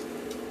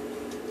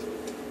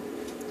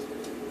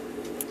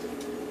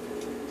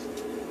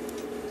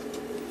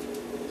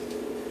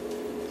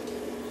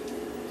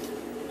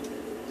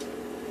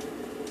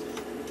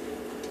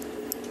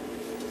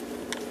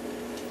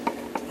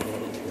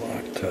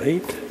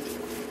Loctite.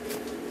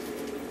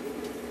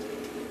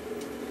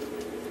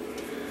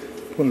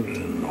 Put it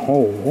in the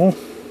hole.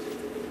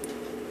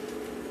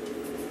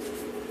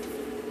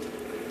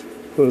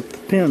 Put the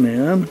pin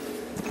in.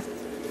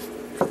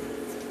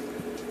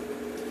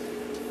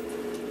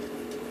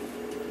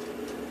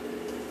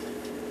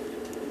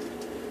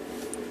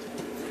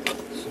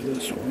 So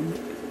this one.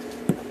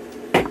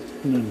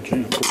 And then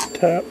gently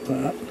tap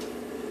that.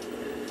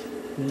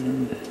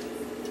 And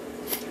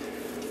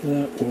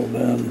that will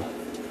then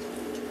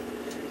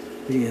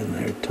be in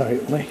there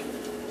tightly.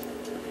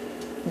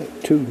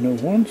 Got two new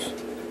ones.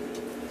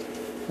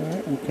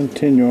 Alright, we'll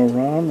continue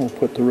around. We'll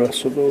put the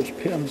rest of those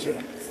pins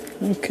in.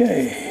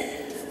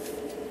 Okay.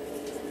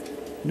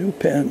 New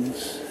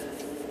pins.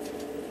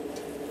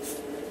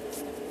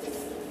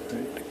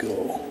 Ready to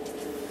go.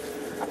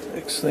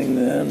 Next thing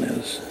then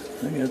is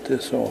I got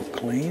this all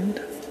cleaned.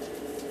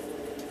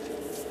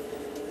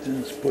 And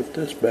let's put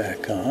this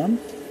back on.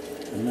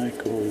 And that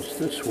goes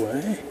this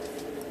way.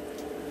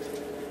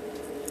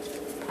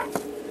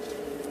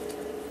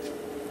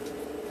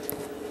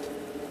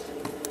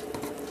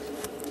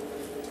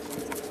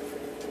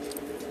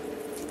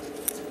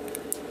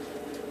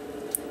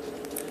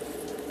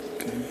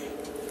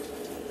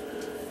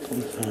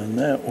 Goes on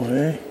that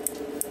way.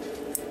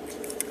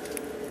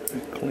 I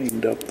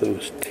cleaned up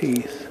those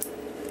teeth.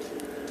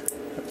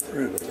 Got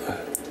rid of the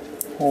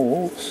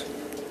holes.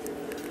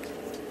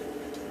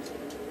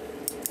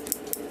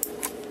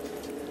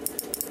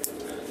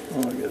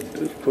 All I gotta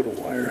do is put a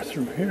wire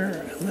through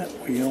here, and that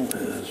wheel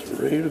is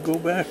ready to go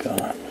back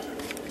on.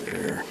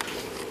 There.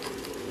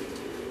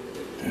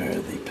 There are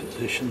the positions.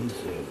 positions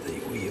of the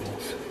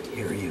wheels.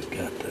 Here you've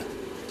got the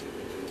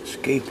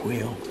escape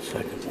wheel,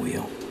 second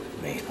wheel,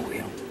 main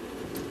wheel,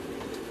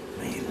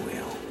 main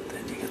wheel.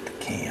 Then you get the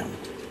cam.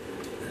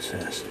 This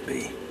has to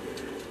be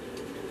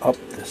up.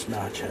 This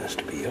notch has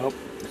to be up,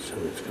 so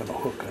it's going to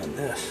hook on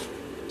this.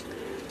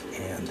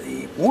 And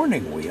the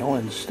warning wheel,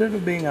 instead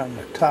of being on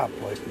the top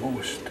like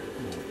most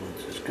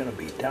movements, is going to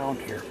be down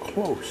here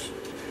close.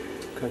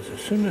 Because as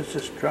soon as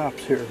this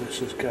drops here, this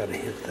has got to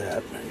hit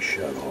that and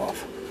shut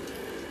off.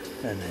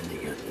 And then you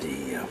get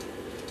the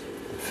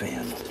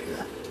fan up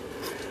here.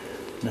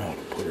 Now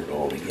to put it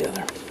all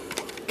together.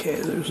 Okay,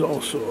 there's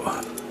also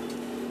a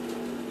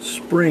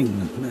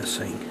spring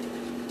missing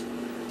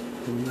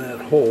from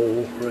that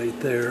hole right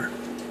there.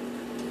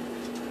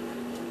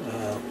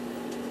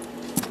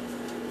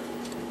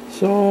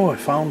 So I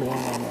found one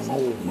on an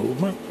old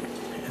movement.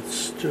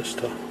 It's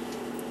just a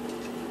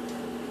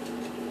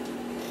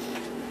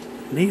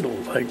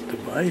needle-like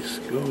device,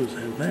 goes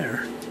in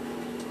there,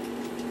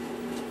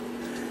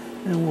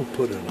 and we'll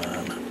put it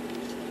on.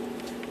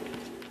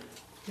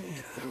 Okay,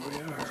 there we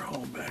are,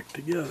 all back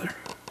together,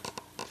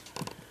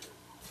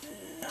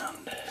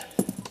 and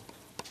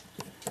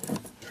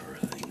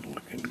everything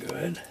looking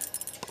good.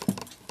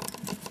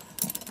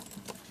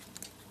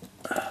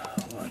 A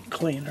lot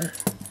cleaner.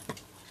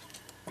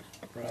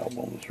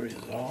 Problems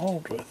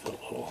resolved with the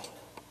little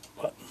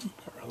button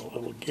or the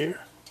little gear.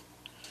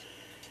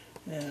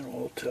 And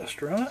we'll test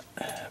run it,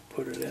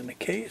 put it in the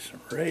case, and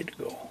ready to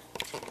go.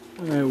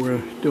 Alright,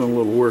 we're doing a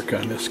little work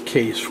on this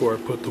case before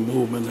I put the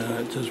movement in.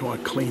 I just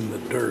want to clean the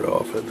dirt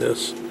off of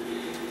this.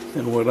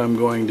 And what I'm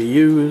going to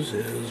use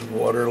is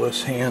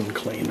waterless hand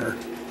cleaner.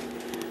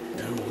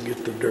 And we'll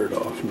get the dirt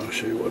off, and I'll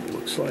show you what it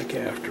looks like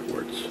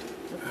afterwards.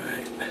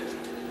 Alright,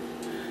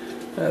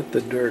 got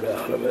the dirt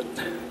out of it.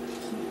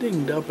 It's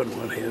dinged up in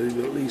one area,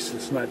 but at least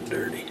it's not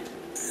dirty.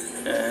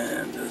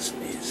 And this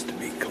needs to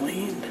be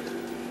cleaned.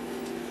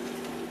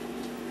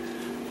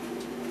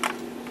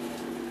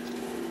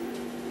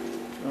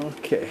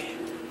 Okay,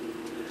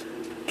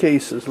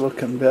 case is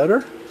looking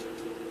better,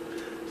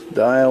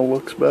 dial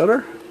looks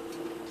better,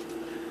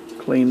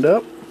 cleaned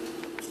up.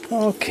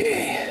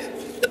 Okay,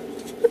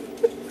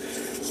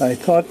 I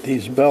thought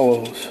these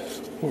bellows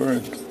were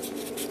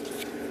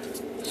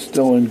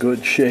still in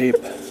good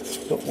shape,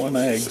 but when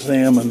I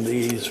examined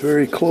these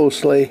very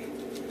closely,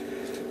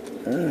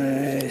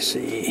 I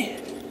see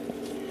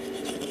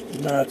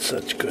not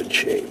such good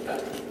shape.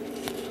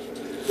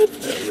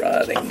 They're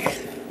rotting.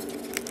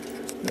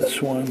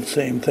 This one,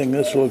 same thing.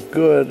 This looked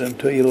good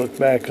until you look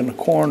back in the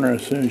corner.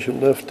 As soon as you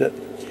lift it,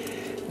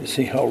 you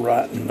see how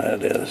rotten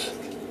that is.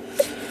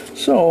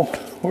 So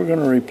we're going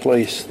to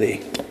replace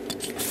the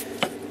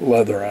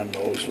leather on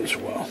those as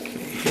well.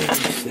 Let's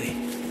see.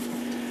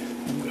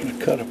 I'm going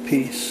to cut a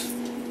piece.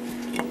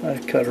 I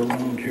cut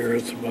around here.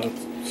 It's about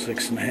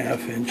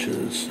 6.5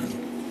 inches, and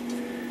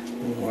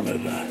we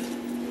wanted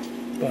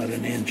about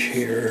an inch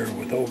here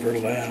with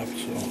overlap.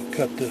 So I'll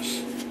cut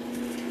this.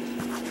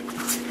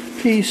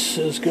 Piece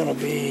is going to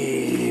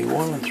be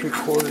 1 3/4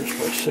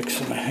 by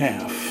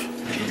 6.5,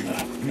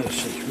 and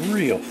this is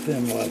real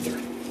thin leather,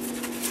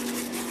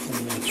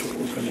 and that's what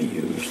we're going to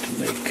use to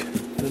make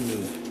the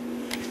new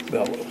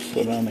bellows.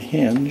 Sit on a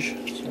hinge,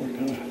 so we're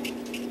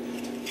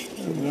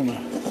going to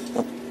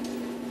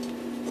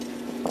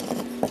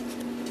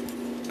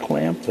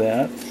clamp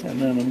that, and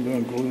then I'm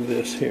going to glue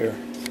this here.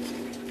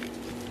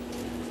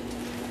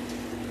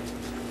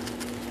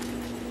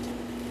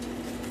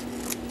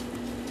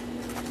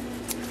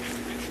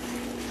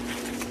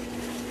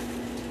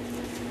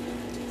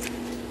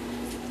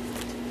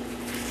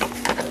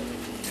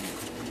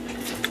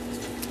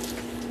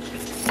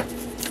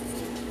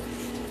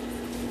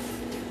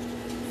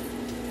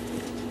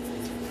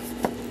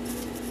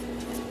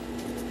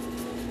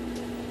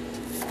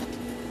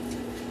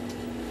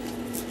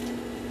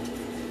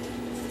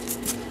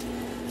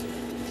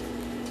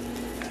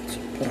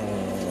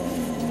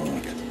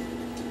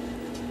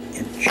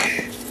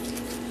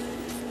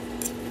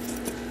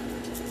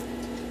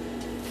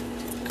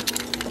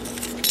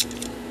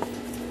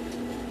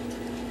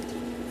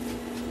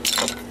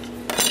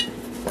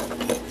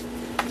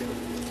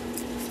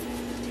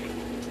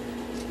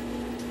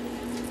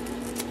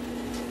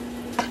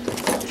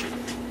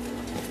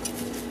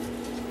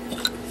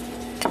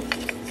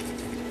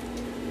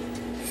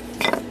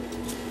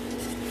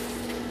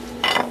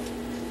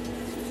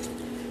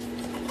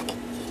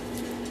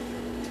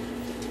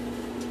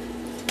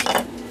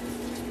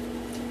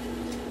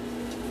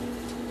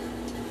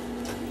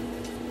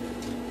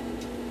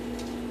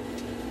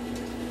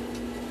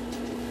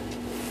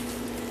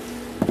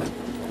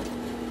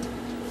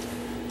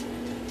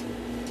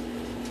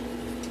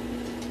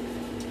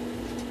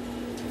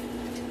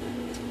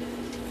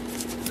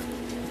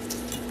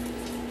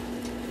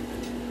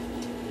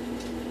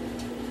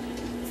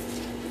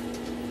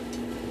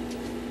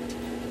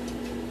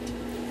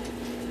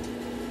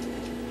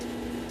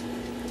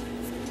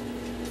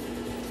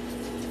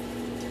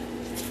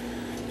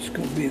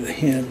 Going to be the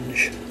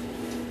hinge.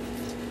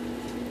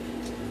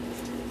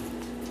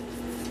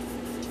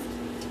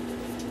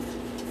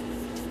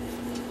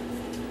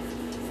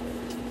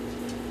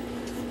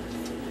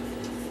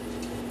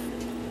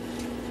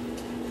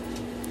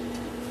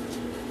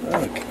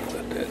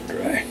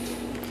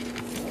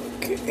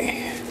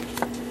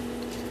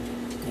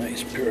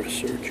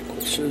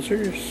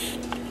 scissors.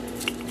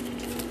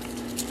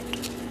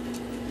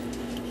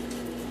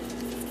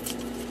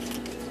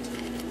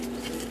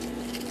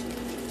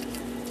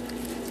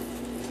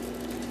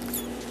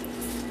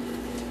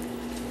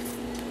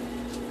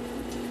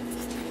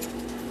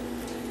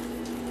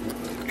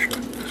 I'll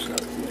trim this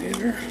up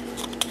later.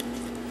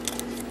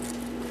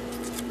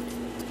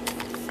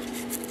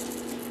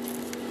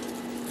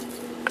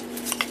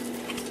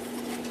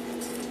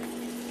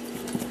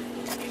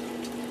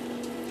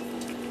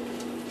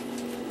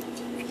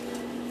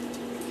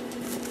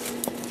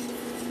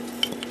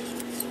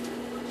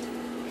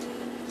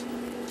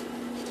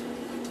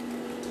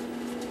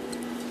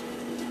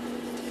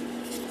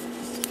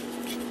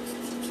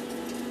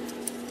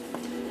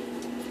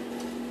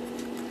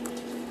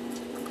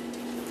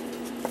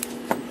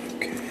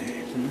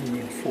 I'm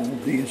going to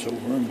fold these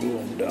over and glue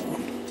them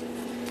down.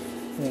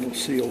 That'll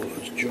seal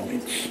those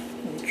joints.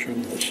 We'll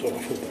trim this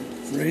off with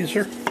a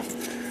razor,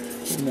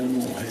 and then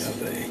we'll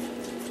have a...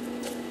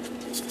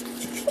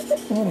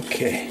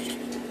 Okay.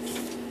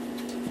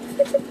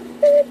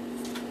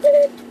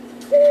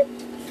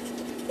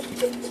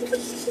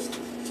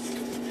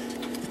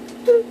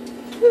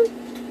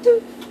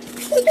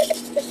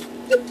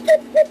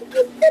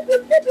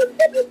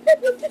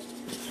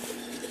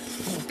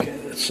 Okay,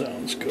 that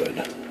sounds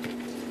good.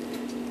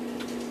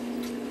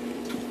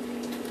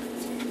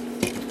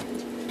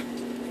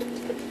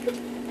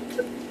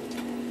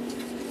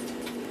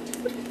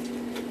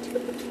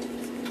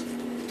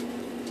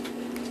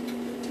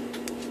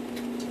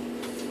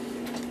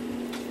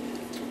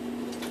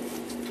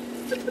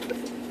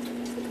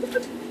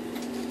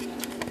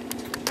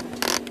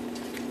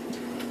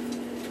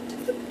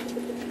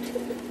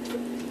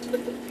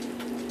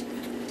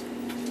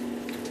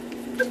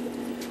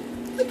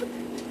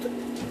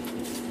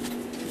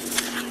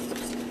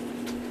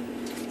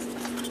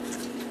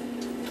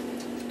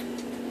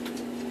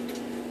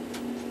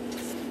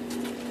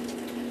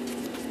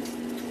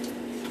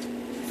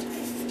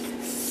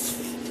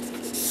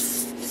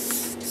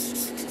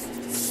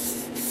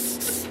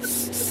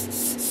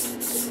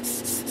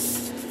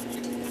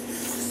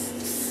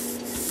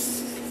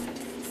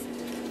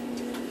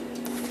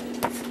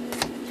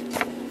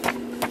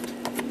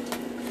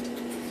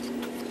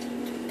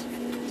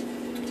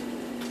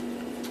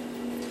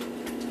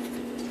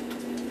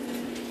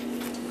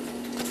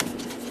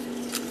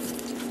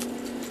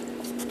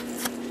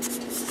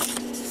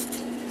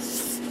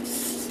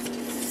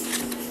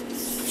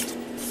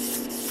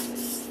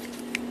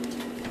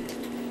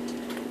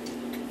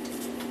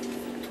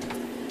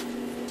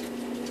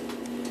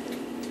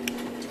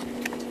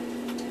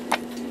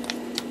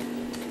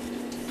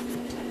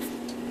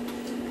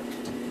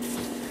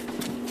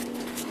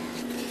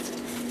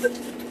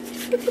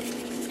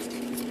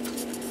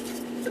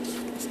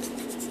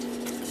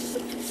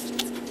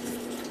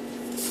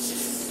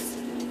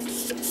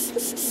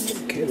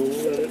 Okay,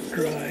 we'll let it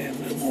dry and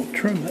then we'll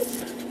trim it.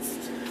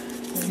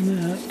 And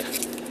that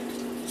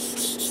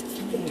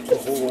will look a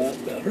whole lot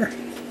better.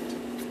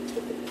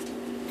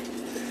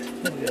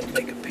 We gotta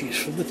make a piece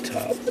for the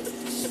top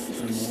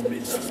and we'll be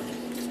done.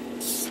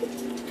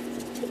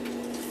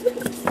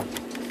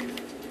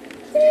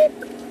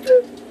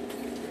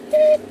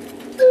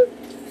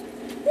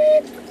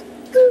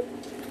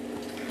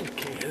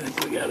 Okay, I think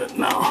we got it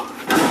now.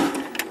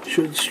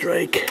 Should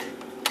strike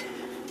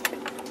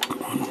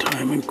one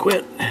time and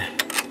quit.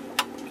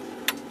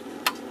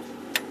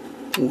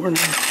 Warning.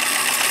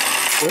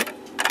 Quit.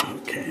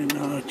 Okay,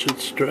 now it should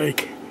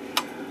strike.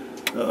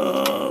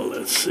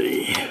 Let's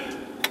see.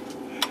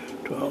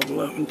 12,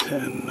 11,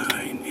 10,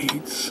 9,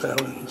 8,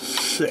 7,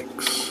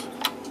 6.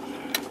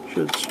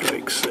 Should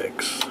strike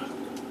 6.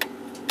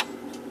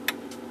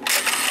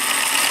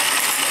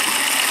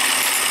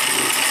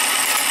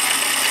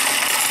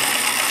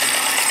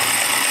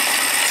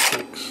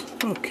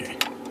 Okay,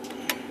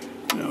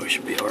 now we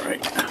should be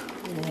alright.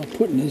 While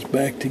putting this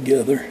back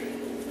together,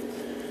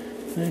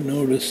 I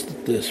noticed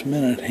that this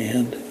minute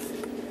hand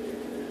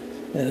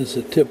has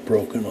the tip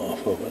broken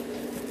off of it.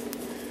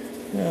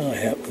 Well, I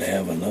happen to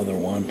have another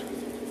one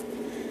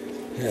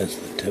that has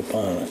the tip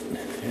on it.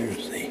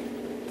 Here's the...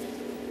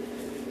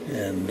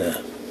 And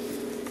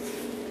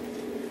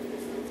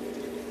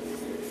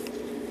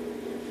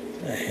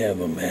I have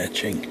a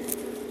matching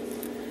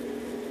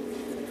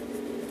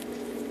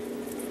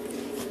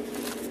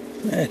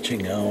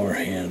hour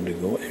hand to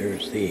go.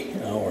 Here's the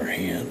hour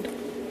hand.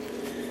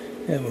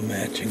 I have a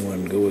matching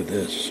one to go with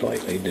this,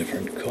 slightly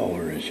different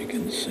color as you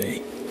can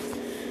see.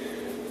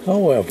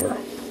 However,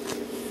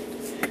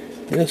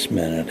 this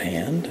minute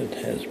hand, it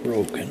has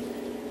broken,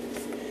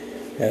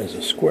 has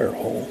a square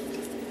hole,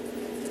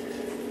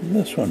 and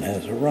this one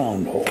has a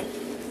round hole.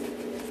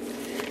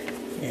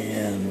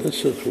 And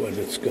this is what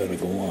it's got to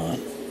go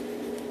on.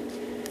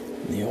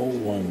 And the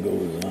old one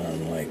goes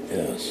on like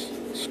this.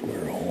 The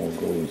square hole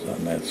goes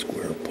on that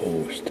square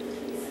post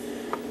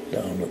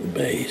down to the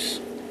base.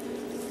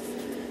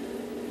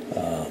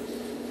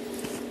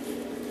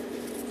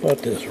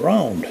 But this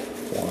round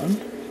one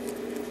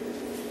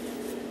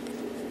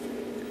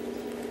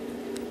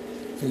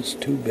is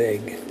too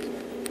big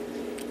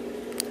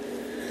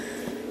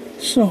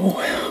So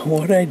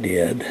what I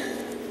did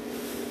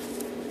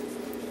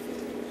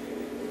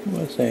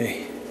was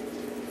I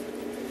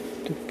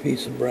took a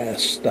piece of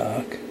brass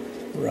stock,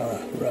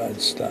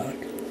 rod stock,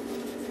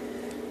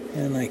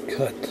 and I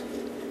cut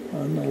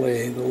on the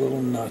lathe a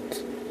little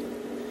nut,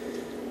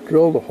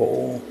 drilled a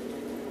hole,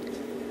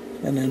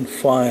 and then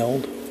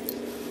filed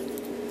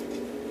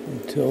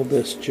until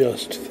this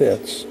just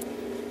fits.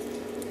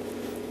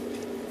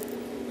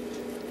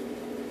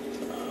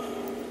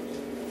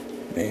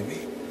 Maybe.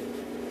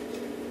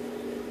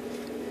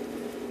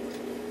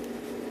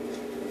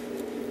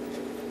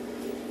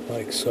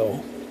 Like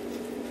so.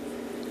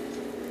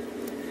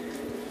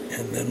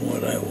 And then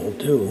what I will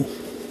do,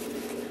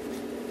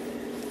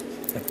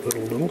 I put a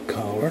little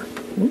collar.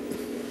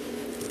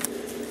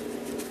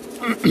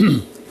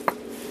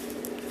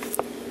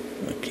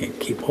 I can't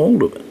keep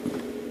hold of it.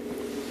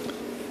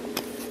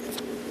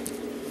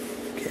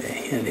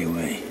 Okay,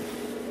 anyway.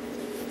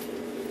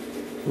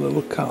 A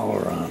little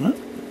collar on it.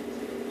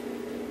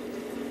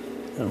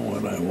 And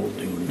what I will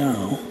do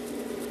now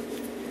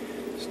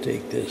is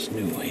take this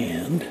new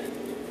hand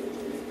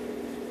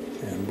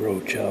and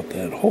broach out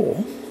that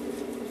hole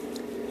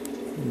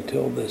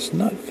until this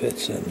nut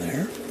fits in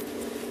there.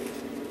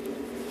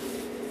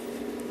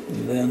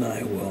 And then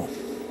I will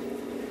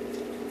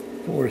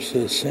force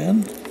this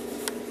in,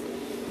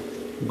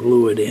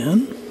 glue it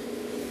in,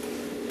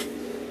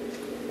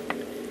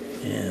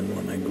 and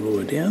when I glue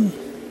it in,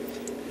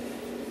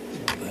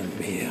 it will then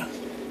be a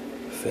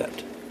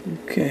fit.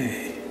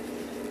 Okay,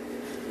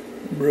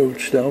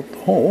 broached out the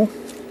hole,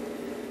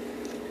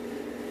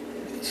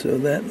 so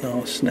that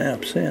now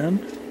snaps in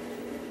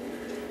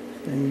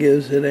and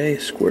gives it a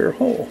square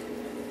hole.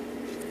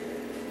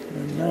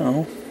 And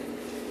now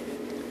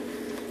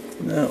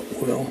that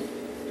will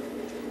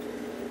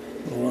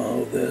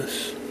allow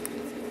this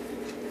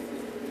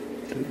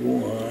to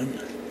go on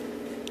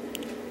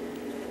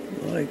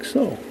like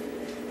so.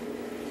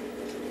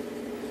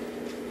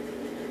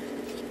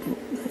 Oh,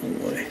 wrong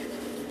way.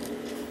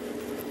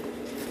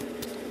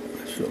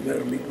 Still got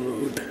to be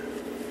glued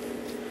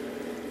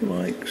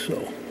like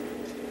so.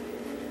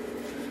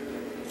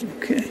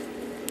 Okay.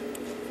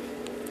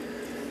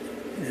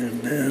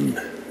 And then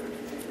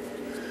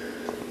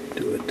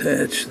to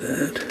attach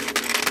that,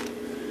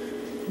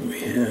 we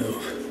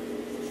have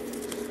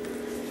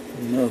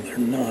another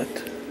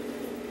nut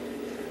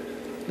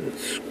that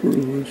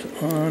screws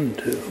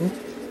onto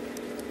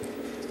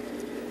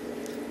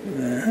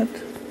that,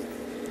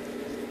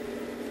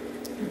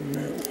 and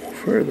that will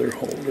further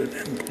hold it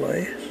in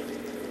place.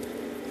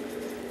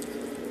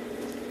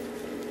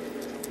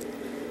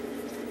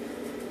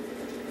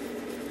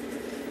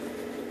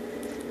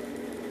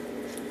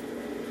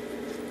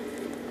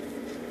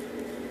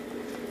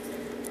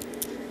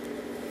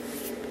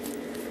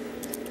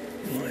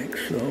 Like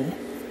so.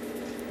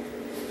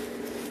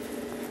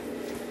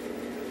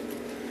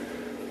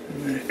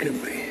 And that can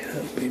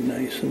that'll be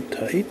nice and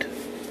tight.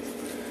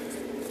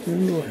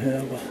 And we'll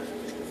have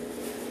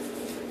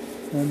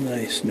a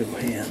nice new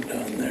hand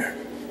on there.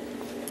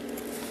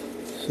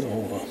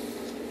 So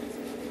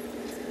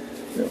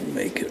that'll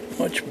make it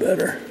much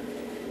better.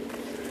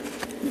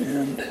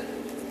 And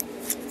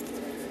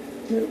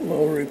it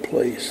will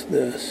replace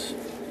this.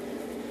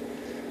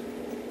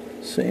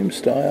 Same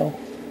style.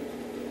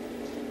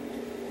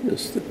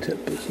 Just the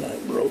tip is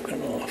not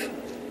broken off.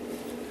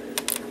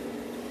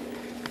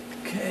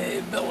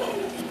 Okay,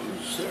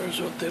 bellows.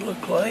 There's what they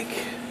look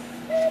like.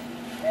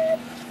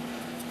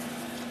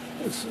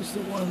 This is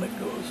the one that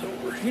goes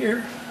over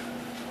here.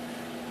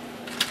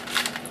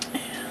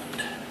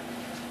 And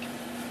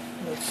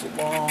that's the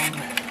long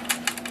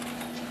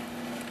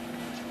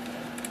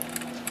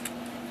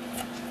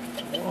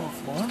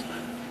one.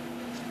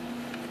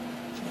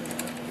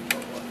 And we go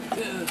like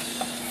this.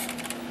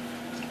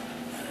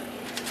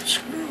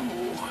 Screw. And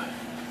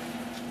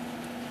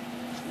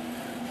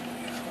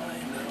we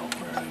find out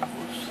where it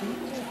goes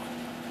through.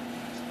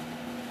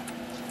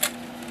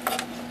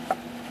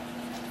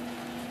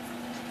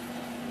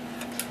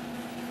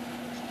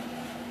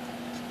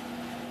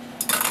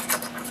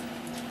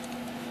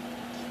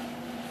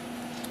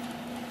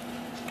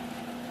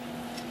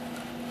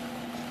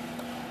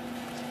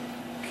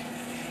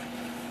 Okay.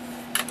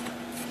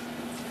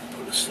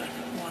 Put a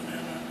second one in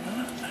on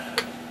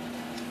that.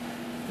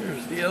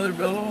 Here's the other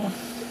bellow.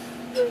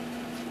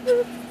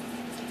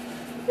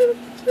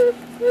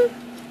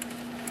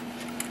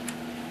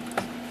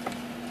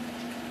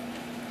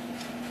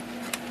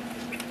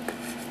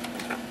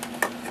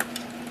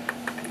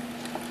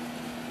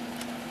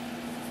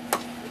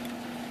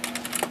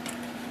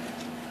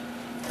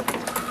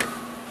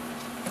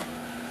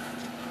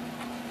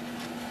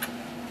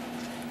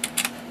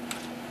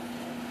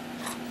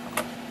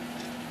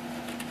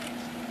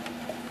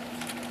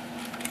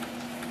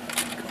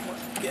 Come on,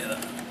 get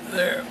it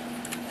there.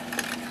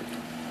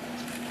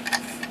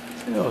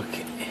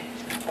 Okay.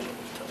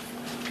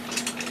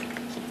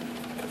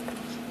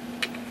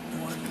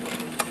 One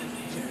goes in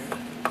here.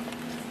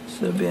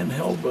 Instead of being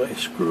held by a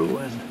screw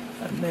and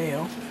a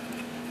nail,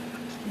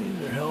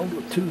 these are held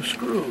with two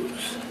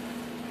screws.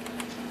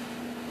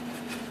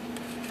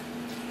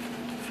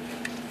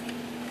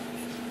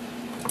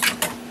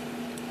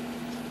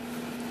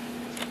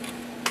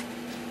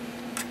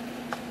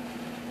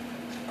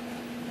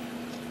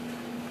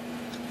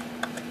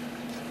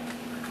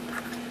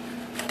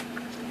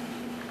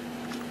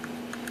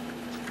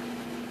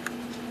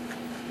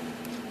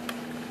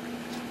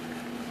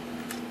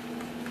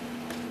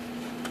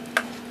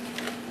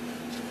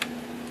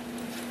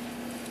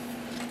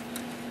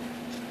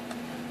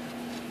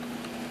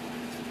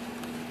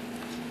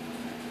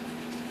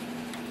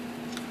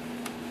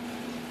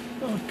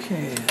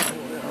 Okay, there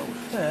we are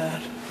with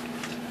that.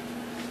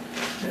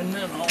 And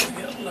then all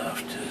we got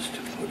left is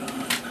to put on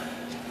the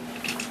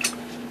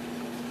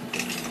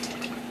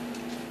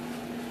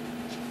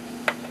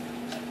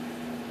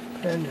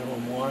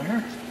pendulum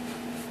wire.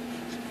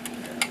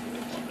 And we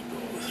want to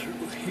go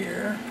through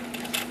here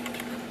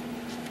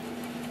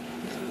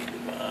to the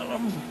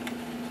bottom.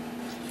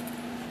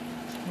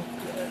 Put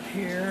that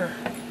here.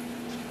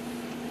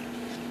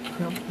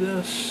 Crimp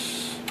this.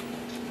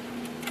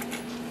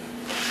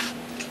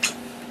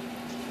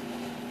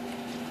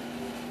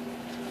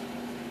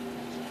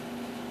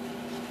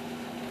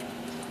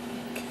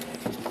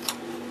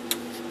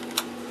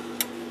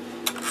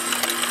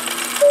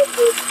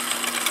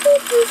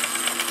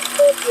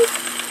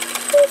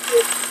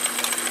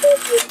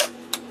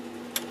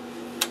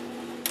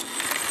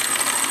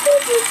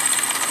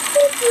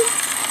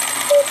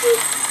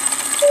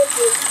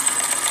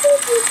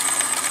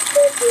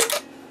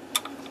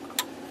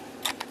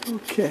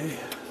 Okay,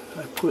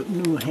 I put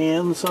new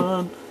hands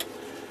on.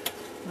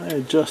 I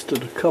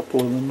adjusted a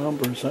couple of the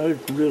numbers. I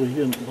really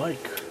didn't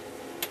like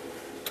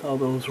how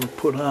those were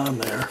put on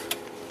there.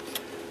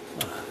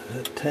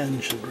 That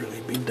 10 should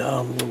really be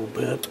down a little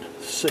bit.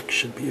 6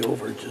 should be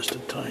over just a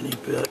tiny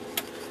bit.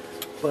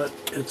 But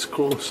it's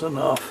close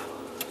enough.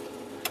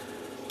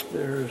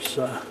 There's,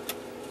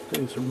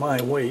 these are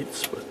my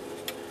weights, but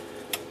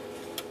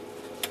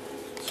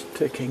it's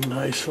ticking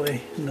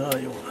nicely. Now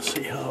you want to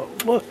see how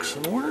it looks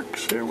and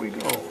works. Here we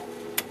go.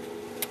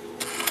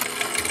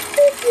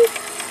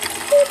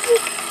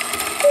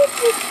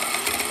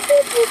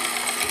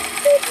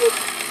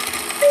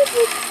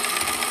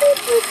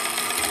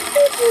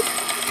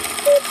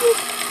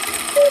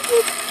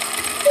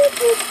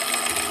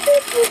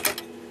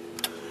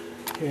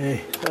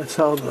 Okay, that's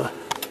how the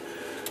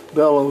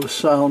bellows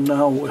sound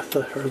now with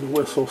the, or the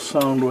whistles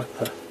sound with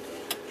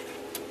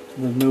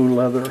the new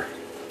leather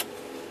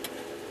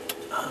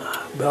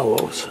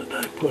bellows that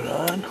I put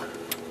on.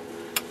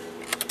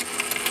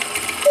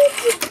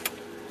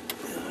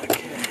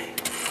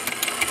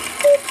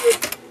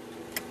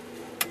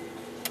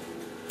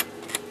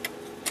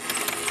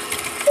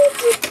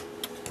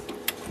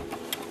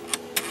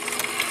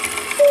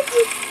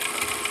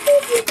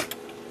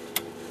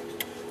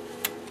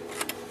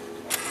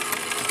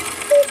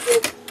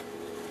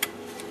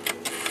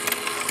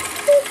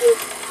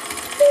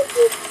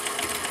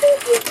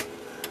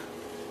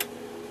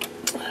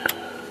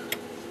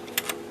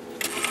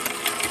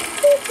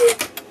 Okay.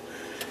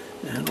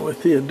 And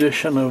with the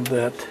addition of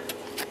that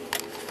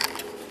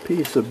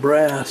piece of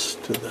brass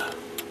to the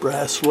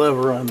brass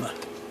lever on the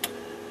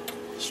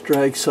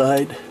strike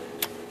side,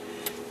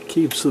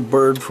 keeps the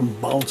bird from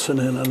bouncing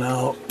in and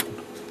out.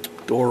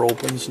 Door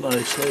opens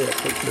nicely. I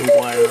put new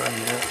wire on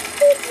that.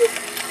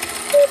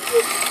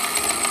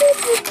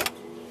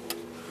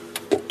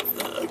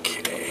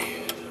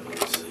 Okay,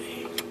 let's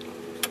see.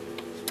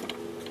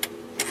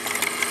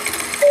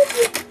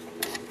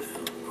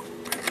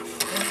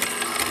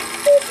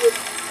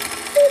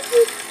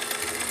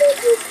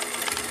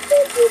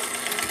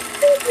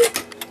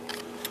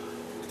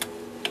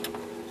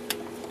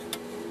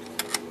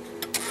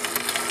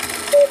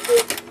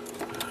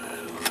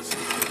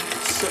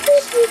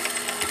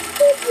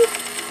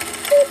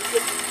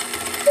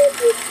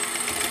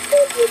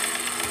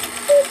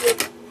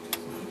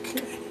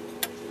 Okay,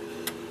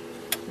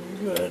 very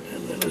good.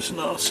 And then it's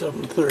now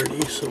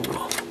 7:30, so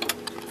we'll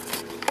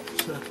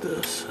set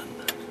this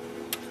and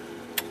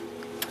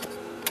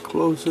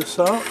close this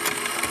out.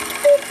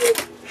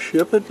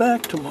 Ship it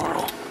back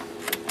tomorrow.